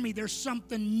to hear me. There's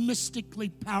something mystically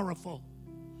powerful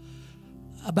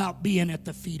about being at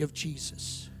the feet of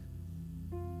Jesus.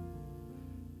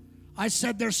 I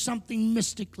said there's something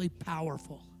mystically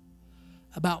powerful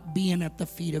about being at the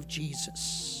feet of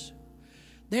Jesus.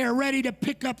 They are ready to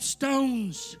pick up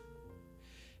stones.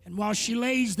 And while she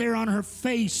lays there on her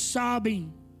face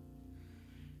sobbing,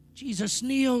 Jesus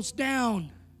kneels down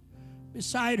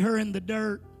beside her in the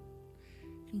dirt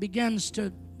and begins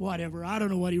to, whatever, I don't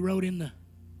know what he wrote in the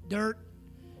dirt.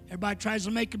 Everybody tries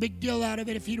to make a big deal out of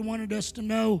it. If he'd wanted us to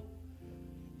know,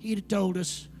 he'd have told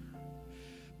us.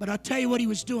 But I'll tell you what he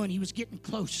was doing. He was getting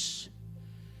close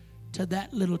to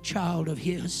that little child of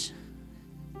his.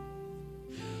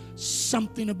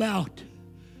 Something about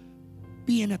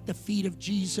being at the feet of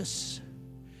Jesus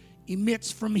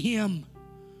emits from him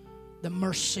the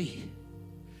mercy,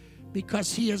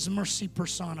 because he is mercy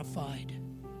personified.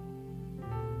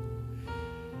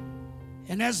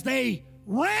 And as they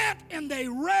rant and they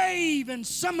rave, and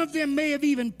some of them may have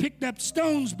even picked up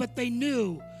stones, but they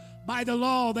knew by the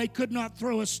law they could not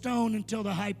throw a stone until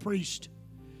the high priest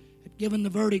had given the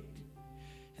verdict.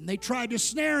 And they tried to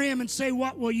snare him and say,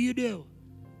 what will you do?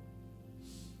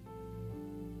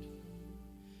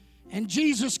 And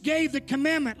Jesus gave the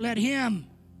commandment, let him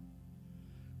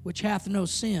which hath no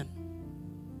sin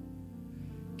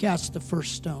cast the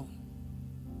first stone.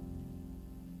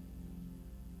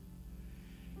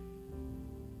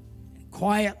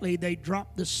 Quietly, they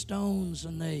dropped the stones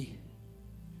and they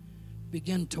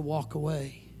began to walk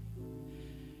away.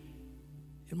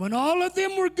 And when all of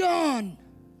them were gone,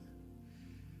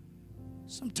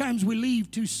 sometimes we leave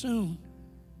too soon,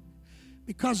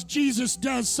 because Jesus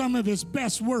does some of his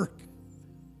best work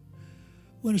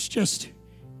when it's just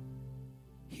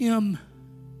him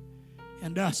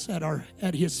and us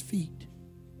at his feet.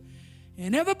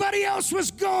 And everybody else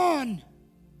was gone.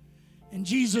 And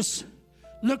Jesus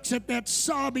looks at that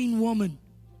sobbing woman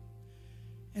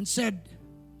and said,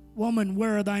 woman,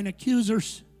 where are thine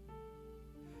accusers?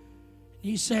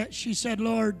 She said,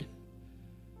 Lord,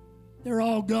 they're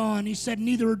all gone. He said,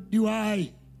 neither do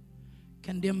I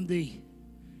condemn thee.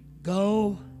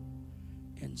 Go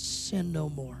and sin no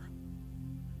more.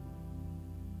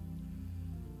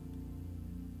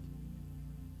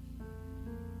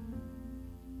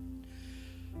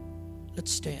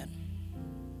 Let's stand.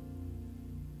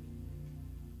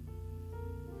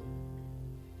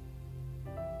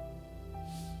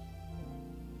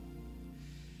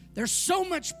 There's so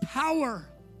much power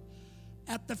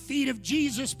at the feet of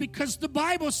Jesus, because the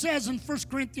Bible says in 1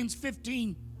 Corinthians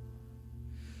 15,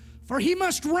 for he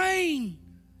must reign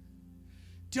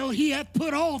till he hath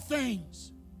put all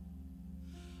things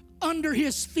under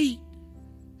his feet.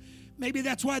 Maybe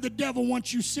that's why the devil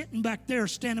wants you sitting back there,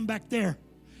 standing back there,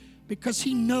 because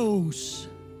he knows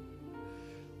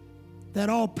that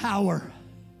all power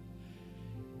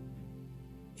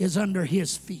is under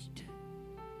his feet.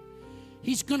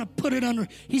 He's going to put it under,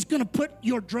 he's going to put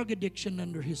your drug addiction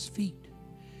under his feet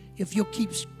if you'll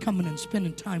keep coming and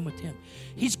spending time with him.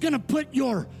 He's going to put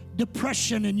your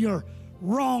depression and your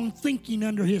wrong thinking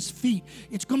under his feet.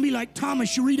 It's going to be like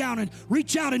Thomas. You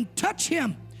reach out and touch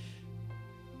him,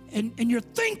 and your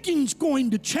thinking's going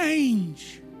to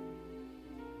change.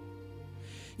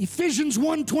 Ephesians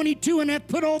 1:22, and hath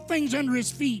put all things under his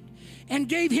feet, and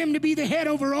gave him to be the head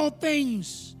over all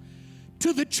things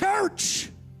to the church.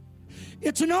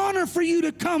 It's an honor for you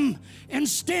to come and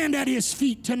stand at his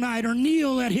feet tonight, or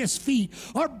kneel at his feet,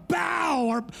 or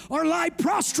bow, or lie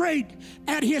prostrate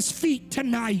at his feet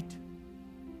tonight.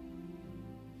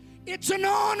 It's an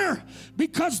honor,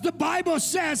 because the Bible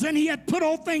says, and he had put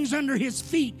all things under his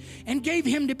feet and gave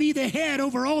him to be the head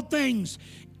over all things,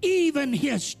 even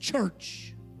his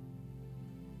church.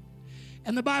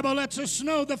 And the Bible lets us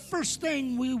know the first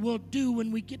thing we will do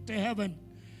when we get to heaven.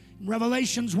 In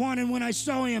Revelations 1, and when I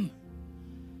saw him,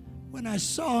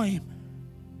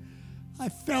 I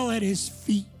fell at his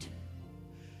feet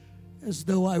as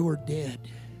though I were dead.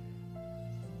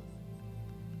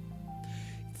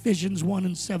 Ephesians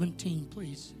 1:17,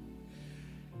 please.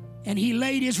 And he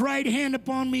laid his right hand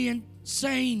upon me, and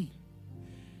saying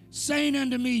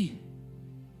unto me,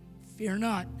 fear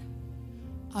not,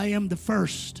 I am the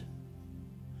first,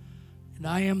 and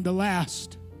I am the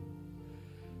last.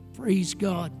 Praise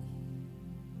God.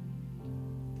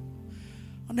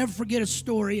 I'll never forget a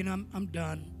story, and I'm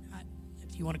done.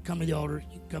 If you want to come to the altar,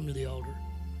 you can come to the altar.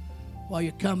 While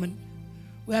you're coming,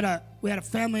 we had a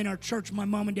family in our church. My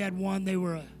mom and dad, one,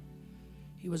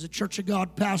 he was a Church of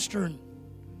God pastor, and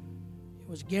it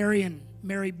was Gary and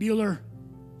Mary Bueller.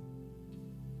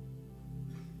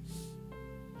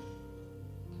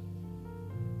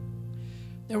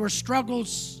 There were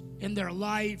struggles in their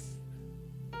life.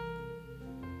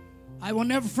 I will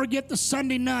never forget the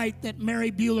Sunday night that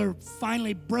Mary Bueller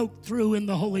finally broke through in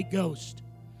the Holy Ghost.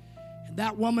 And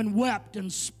that woman wept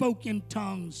and spoke in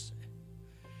tongues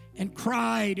and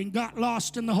cried and got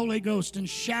lost in the Holy Ghost and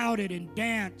shouted and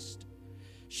danced.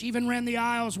 She even ran the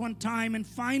aisles one time, and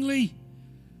finally,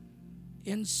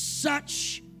 in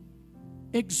such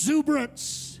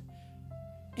exuberance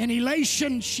and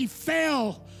elation, she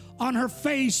fell on her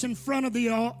face in front of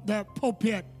the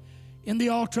pulpit in the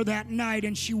altar that night,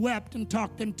 and she wept and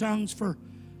talked in tongues for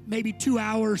maybe 2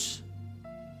 hours.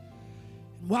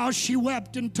 And while she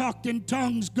wept and talked in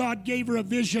tongues, God gave her a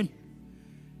vision.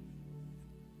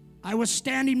 I was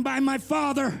standing by my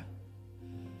father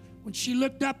when she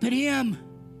looked up at him,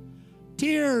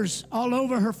 tears all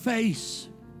over her face.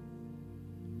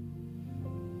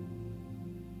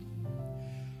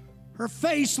 Her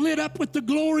face lit up with the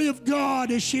glory of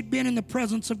God, as she had been in the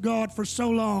presence of God for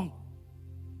so long.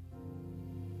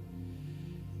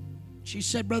 She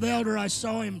said, Brother Elder, I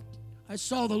saw him. I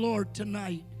saw the Lord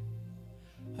tonight.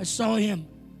 I saw him.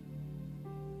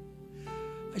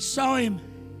 I saw him.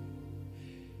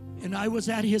 And I was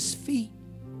at his feet.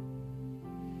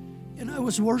 And I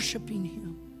was worshiping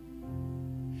him.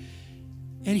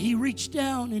 And he reached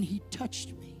down and he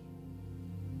touched me.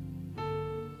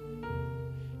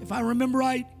 If I remember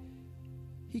right,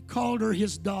 he called her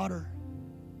his daughter.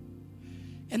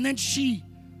 And then she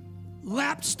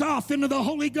lapsed off into the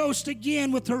Holy Ghost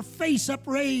again with her face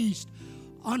upraised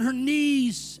on her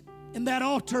knees in that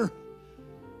altar,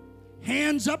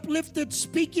 hands uplifted,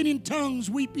 speaking in tongues,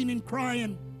 weeping and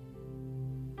crying.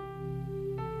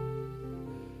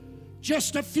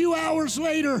 Just a few hours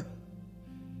later,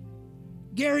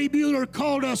 Gary Bueller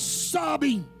called us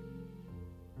sobbing,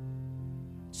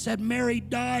 said Mary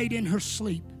died in her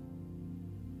sleep.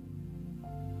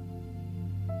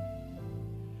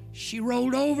 She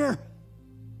rolled over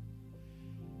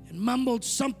and mumbled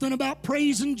something about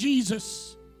praising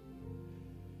Jesus.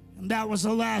 And that was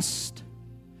the last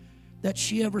that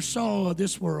she ever saw of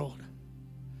this world.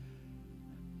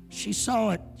 She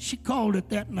saw it. She called it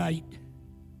that night.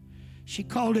 She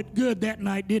called it good that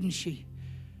night, didn't she?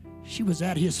 She was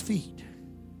at his feet.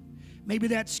 Maybe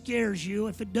that scares you.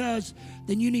 If it does,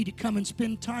 then you need to come and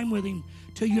spend time with him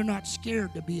till you're not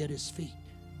scared to be at his feet.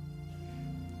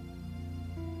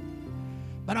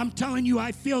 But I'm telling you,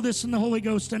 I feel this in the Holy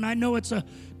Ghost, and I know it's a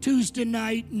Tuesday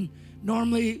night, and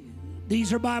normally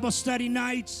these are Bible study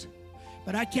nights.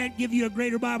 But I can't give you a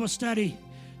greater Bible study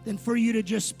than for you to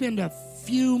just spend a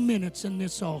few minutes in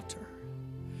this altar.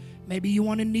 Maybe you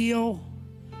want to kneel.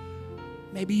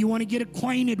 Maybe you want to get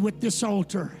acquainted with this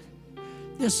altar.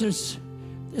 This is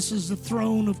the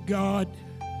throne of God.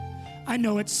 I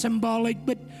know it's symbolic,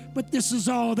 but this is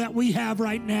all that we have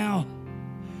right now.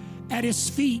 At His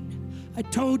feet, I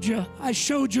told you, I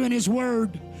showed you in His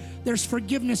Word, there's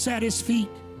forgiveness at His feet.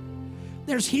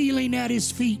 There's healing at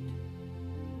His feet.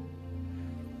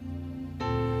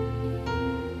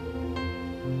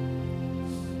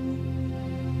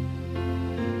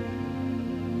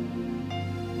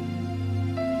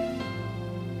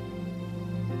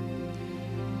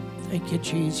 Thank you,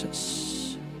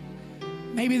 Jesus.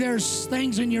 Maybe there's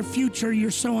things in your future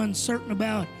you're so uncertain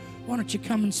about. Why don't you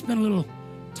come and spend a little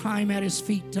time at His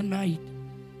feet tonight?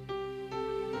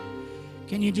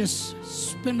 Can you just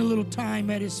spend a little time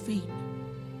at His feet?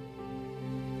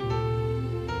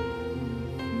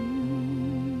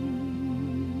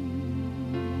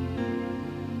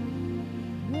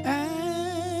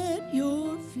 At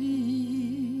your feet.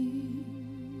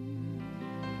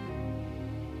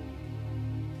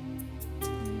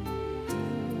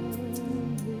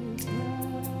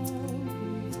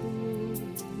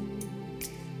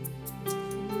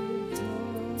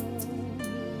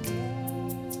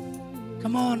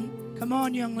 Come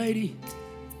on, young lady.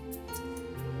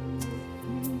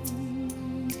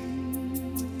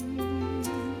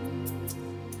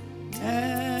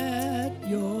 At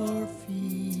your feet.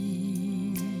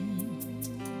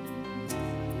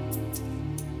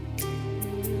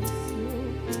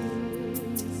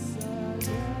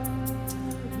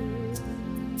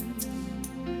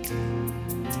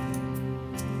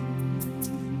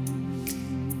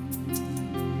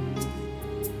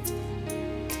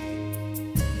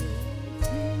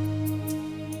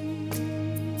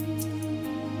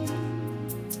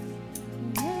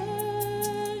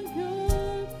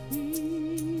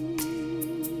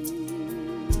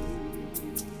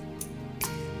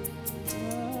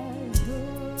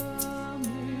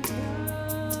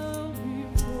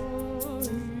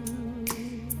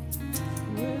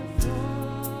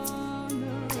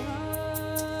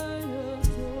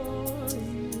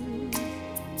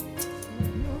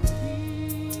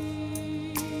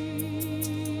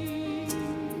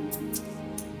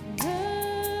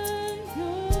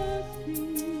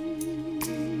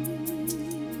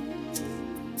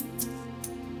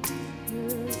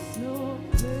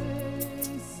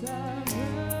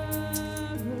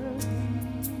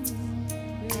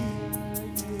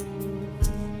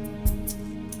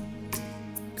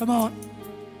 Come on.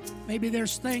 Maybe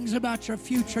there's things about your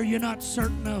future you're not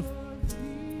certain of.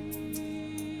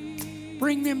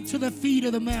 Bring them to the feet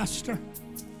of the Master.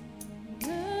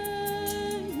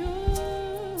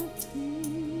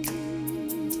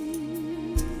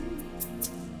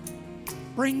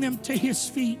 Bring them to His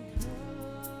feet.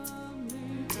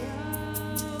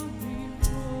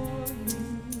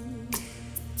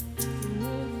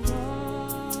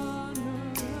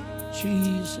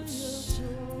 Jesus.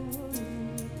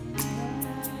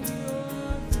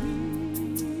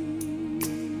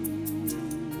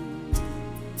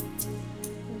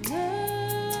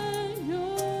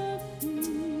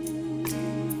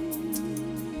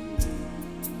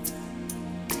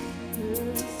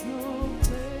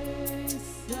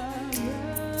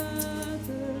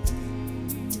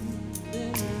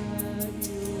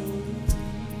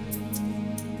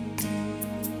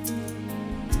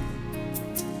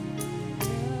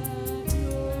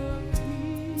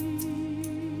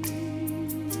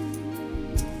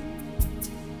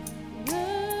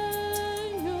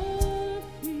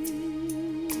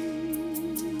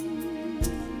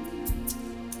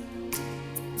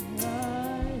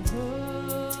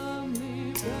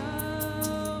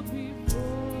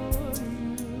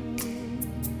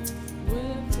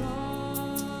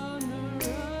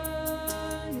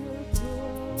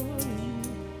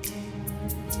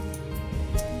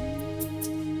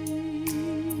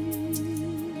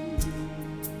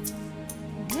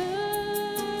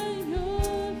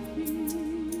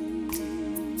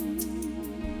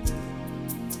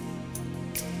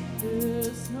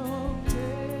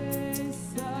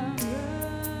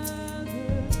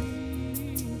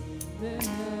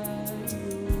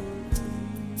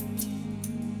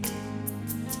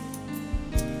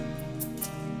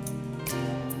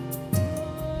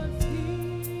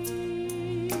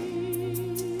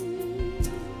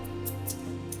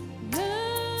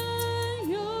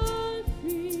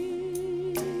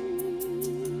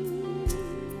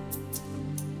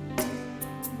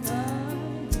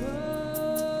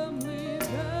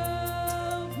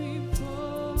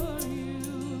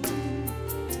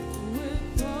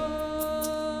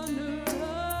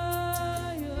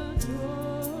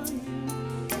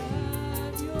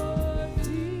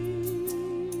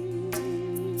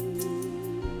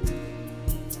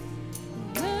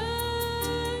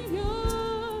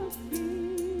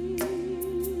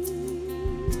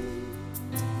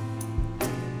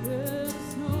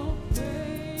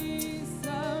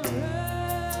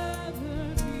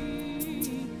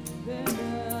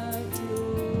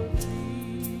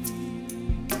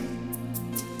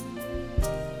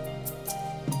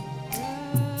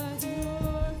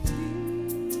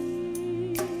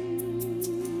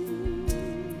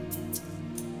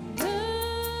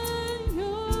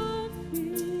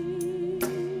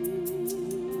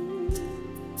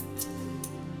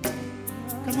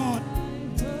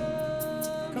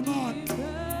 Come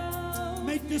on.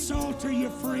 Make this altar your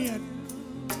friend.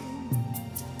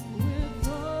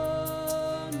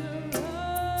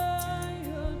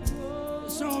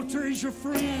 This altar is your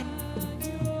friend.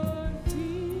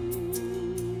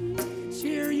 It's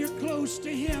here, you're close to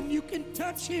him. You can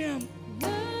touch him.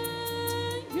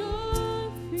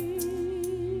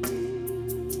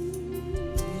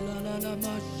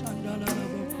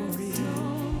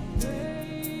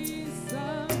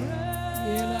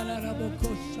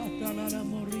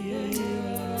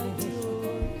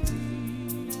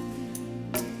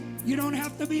 You don't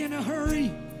have to be in a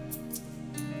hurry.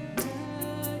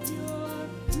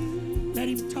 Let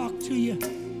him talk to you.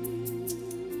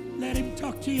 Let him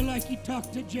talk to you like he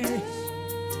talked to Jairus.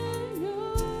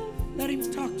 Let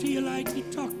him talk to you like he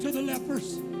talked to the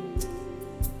lepers.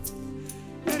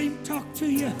 Let him talk to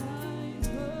you.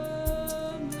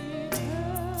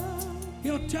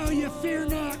 He'll tell you, fear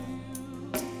not.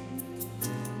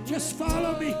 Just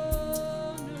follow me.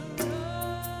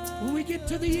 When we get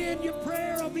to the end, your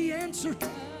prayer will be answered.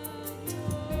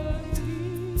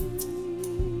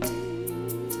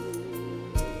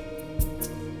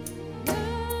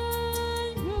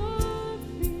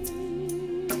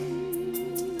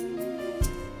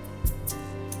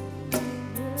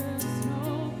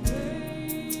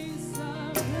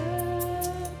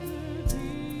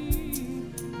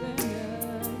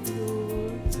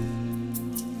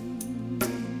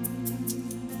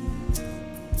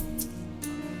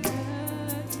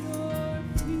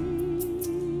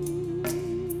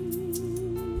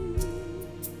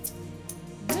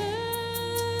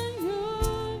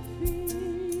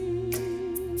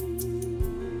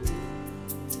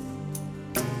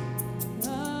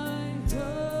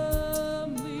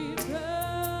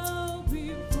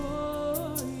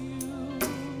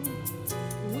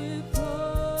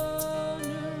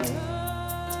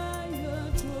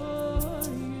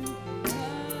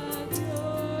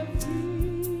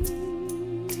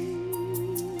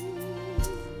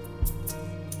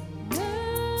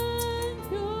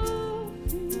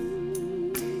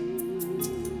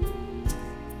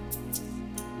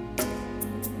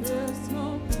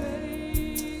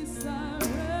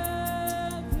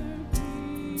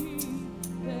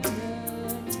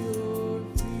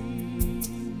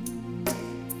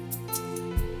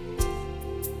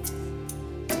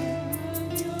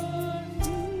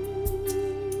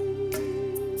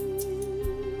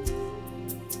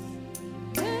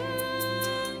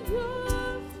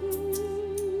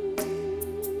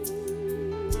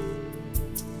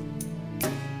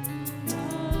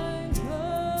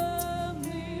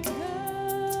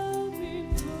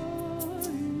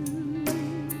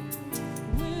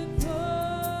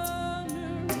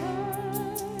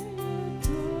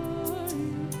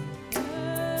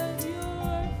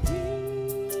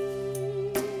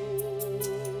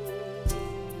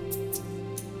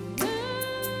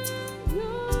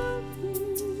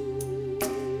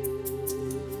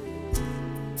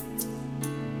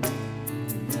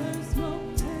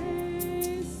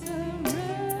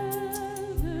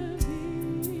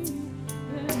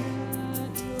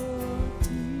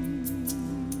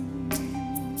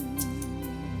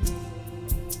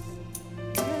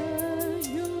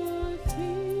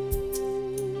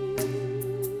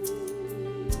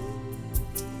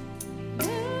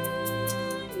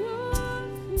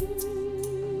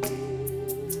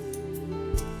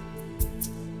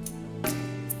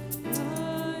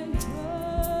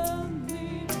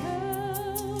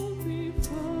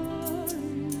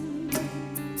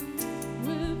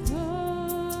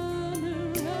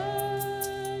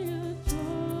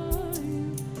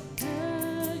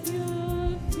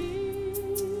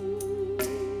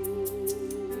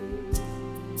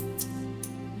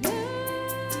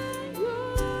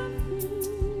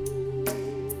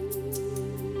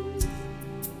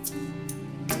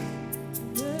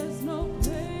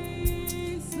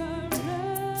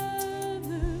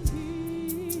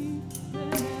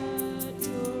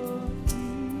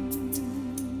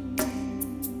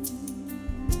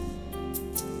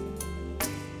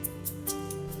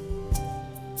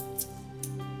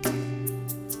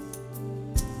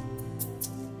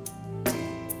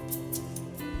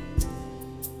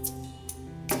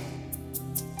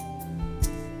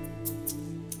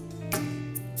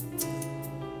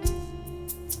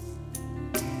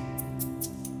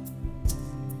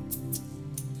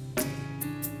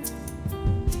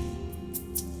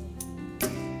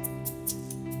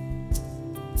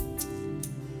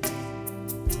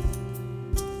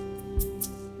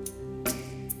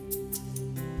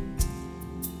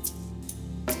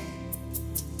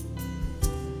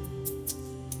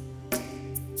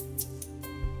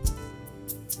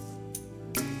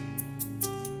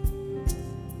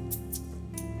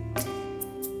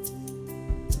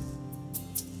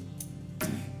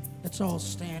 Let's all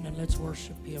stand and let's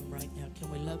worship Him right now.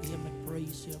 Can we love Him and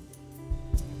praise Him?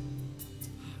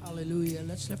 Hallelujah.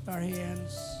 Let's lift our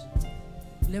hands,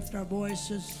 lift our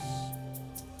voices,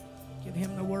 give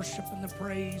Him the worship and the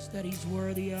praise that He's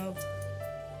worthy of.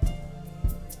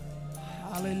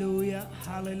 Hallelujah.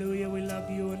 Hallelujah. We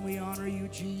love you and we honor you,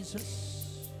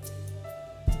 Jesus.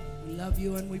 We love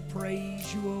you and we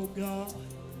praise you, oh God.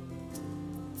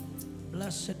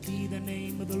 Blessed be the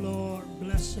name of the Lord.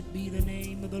 Blessed be the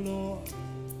name of the Lord.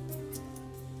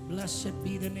 Blessed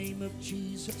be the name of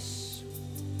Jesus.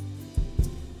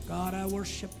 God, I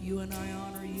worship you and I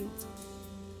honor you.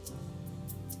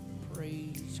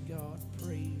 Praise God.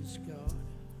 Praise God.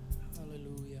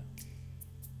 Hallelujah.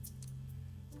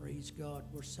 Praise God.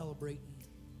 We're celebrating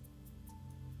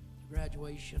the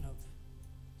graduation of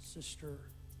Sister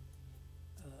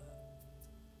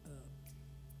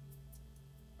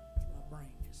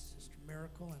Sister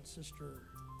Miracle and Sister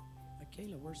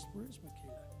Michaela. Where's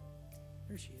Michaela?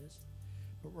 There she is.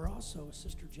 But we're also,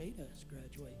 Sister Jada is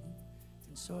graduating,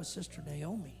 and so is Sister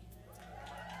Naomi.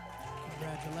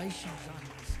 Congratulations on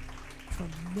this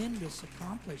tremendous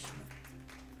accomplishment.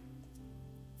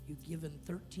 You've given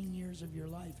 13 years of your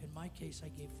life. In my case, I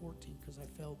gave 14 because I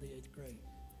failed the 8th grade.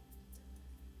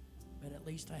 But at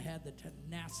least I had the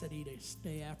tenacity to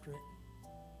stay after it.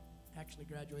 Actually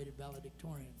graduated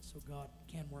valedictorian, so God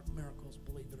can work miracles,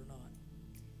 believe it or not.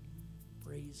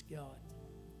 Praise God.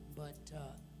 But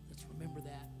let's remember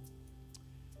that.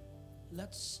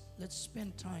 Let's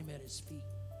spend time at His feet,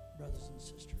 brothers and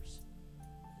sisters.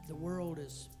 The world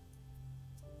is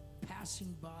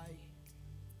passing by.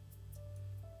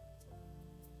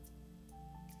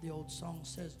 The old song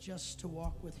says, just to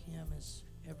walk with Him is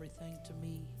everything to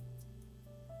me.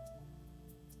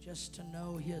 Just to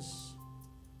know His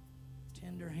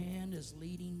tender hand is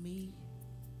leading me.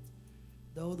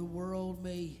 Though the world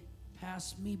may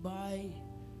pass me by,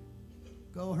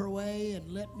 go her way and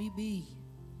let me be.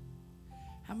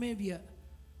 How many of you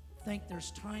think there's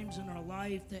times in our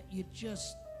life that you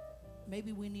just,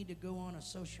 maybe we need to go on a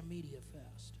social media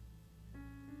fast?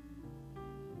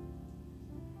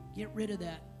 Get rid of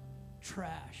that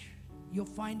trash. You'll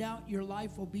find out your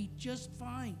life will be just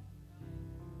fine.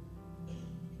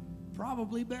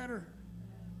 Probably better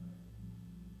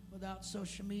without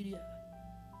social media.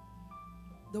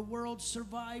 The world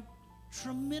survived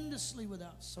tremendously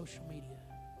without social media.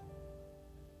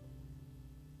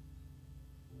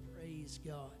 Praise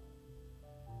God.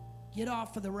 Get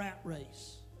off of the rat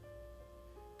race.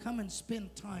 Come and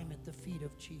spend time at the feet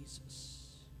of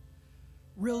Jesus.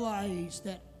 Realize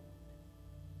that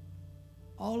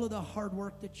all of the hard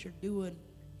work that you're doing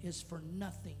is for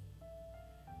nothing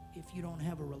if you don't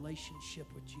have a relationship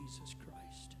with Jesus Christ.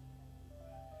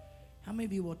 How many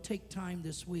of you will take time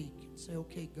this week and say,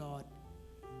 okay, God,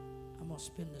 I'm going to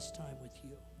spend this time with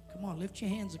you. Come on, lift your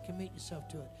hands and commit yourself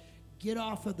to it. Get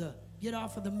off of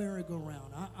the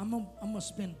merry-go-round. I'm going to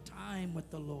spend time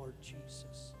with the Lord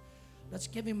Jesus. Let's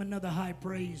give Him another high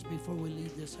praise before we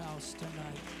leave this house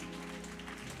tonight.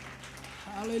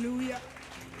 Hallelujah.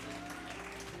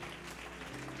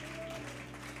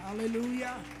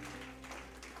 Hallelujah.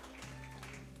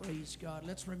 Praise God.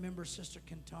 Let's remember Sister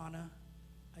Quintana.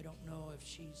 I don't know if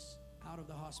she's out of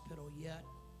the hospital yet.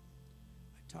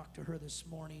 I talked to her this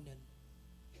morning, and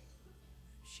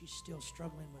she's still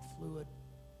struggling with fluid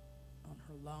on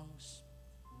her lungs.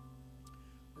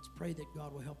 Let's pray that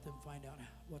God will help them find out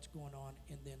what's going on.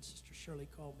 And then Sister Shirley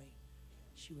called me.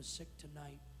 She was sick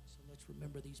tonight. So let's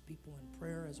remember these people in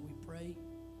prayer as we pray.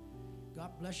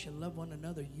 God bless you. Love one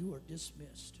another. You are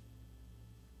dismissed.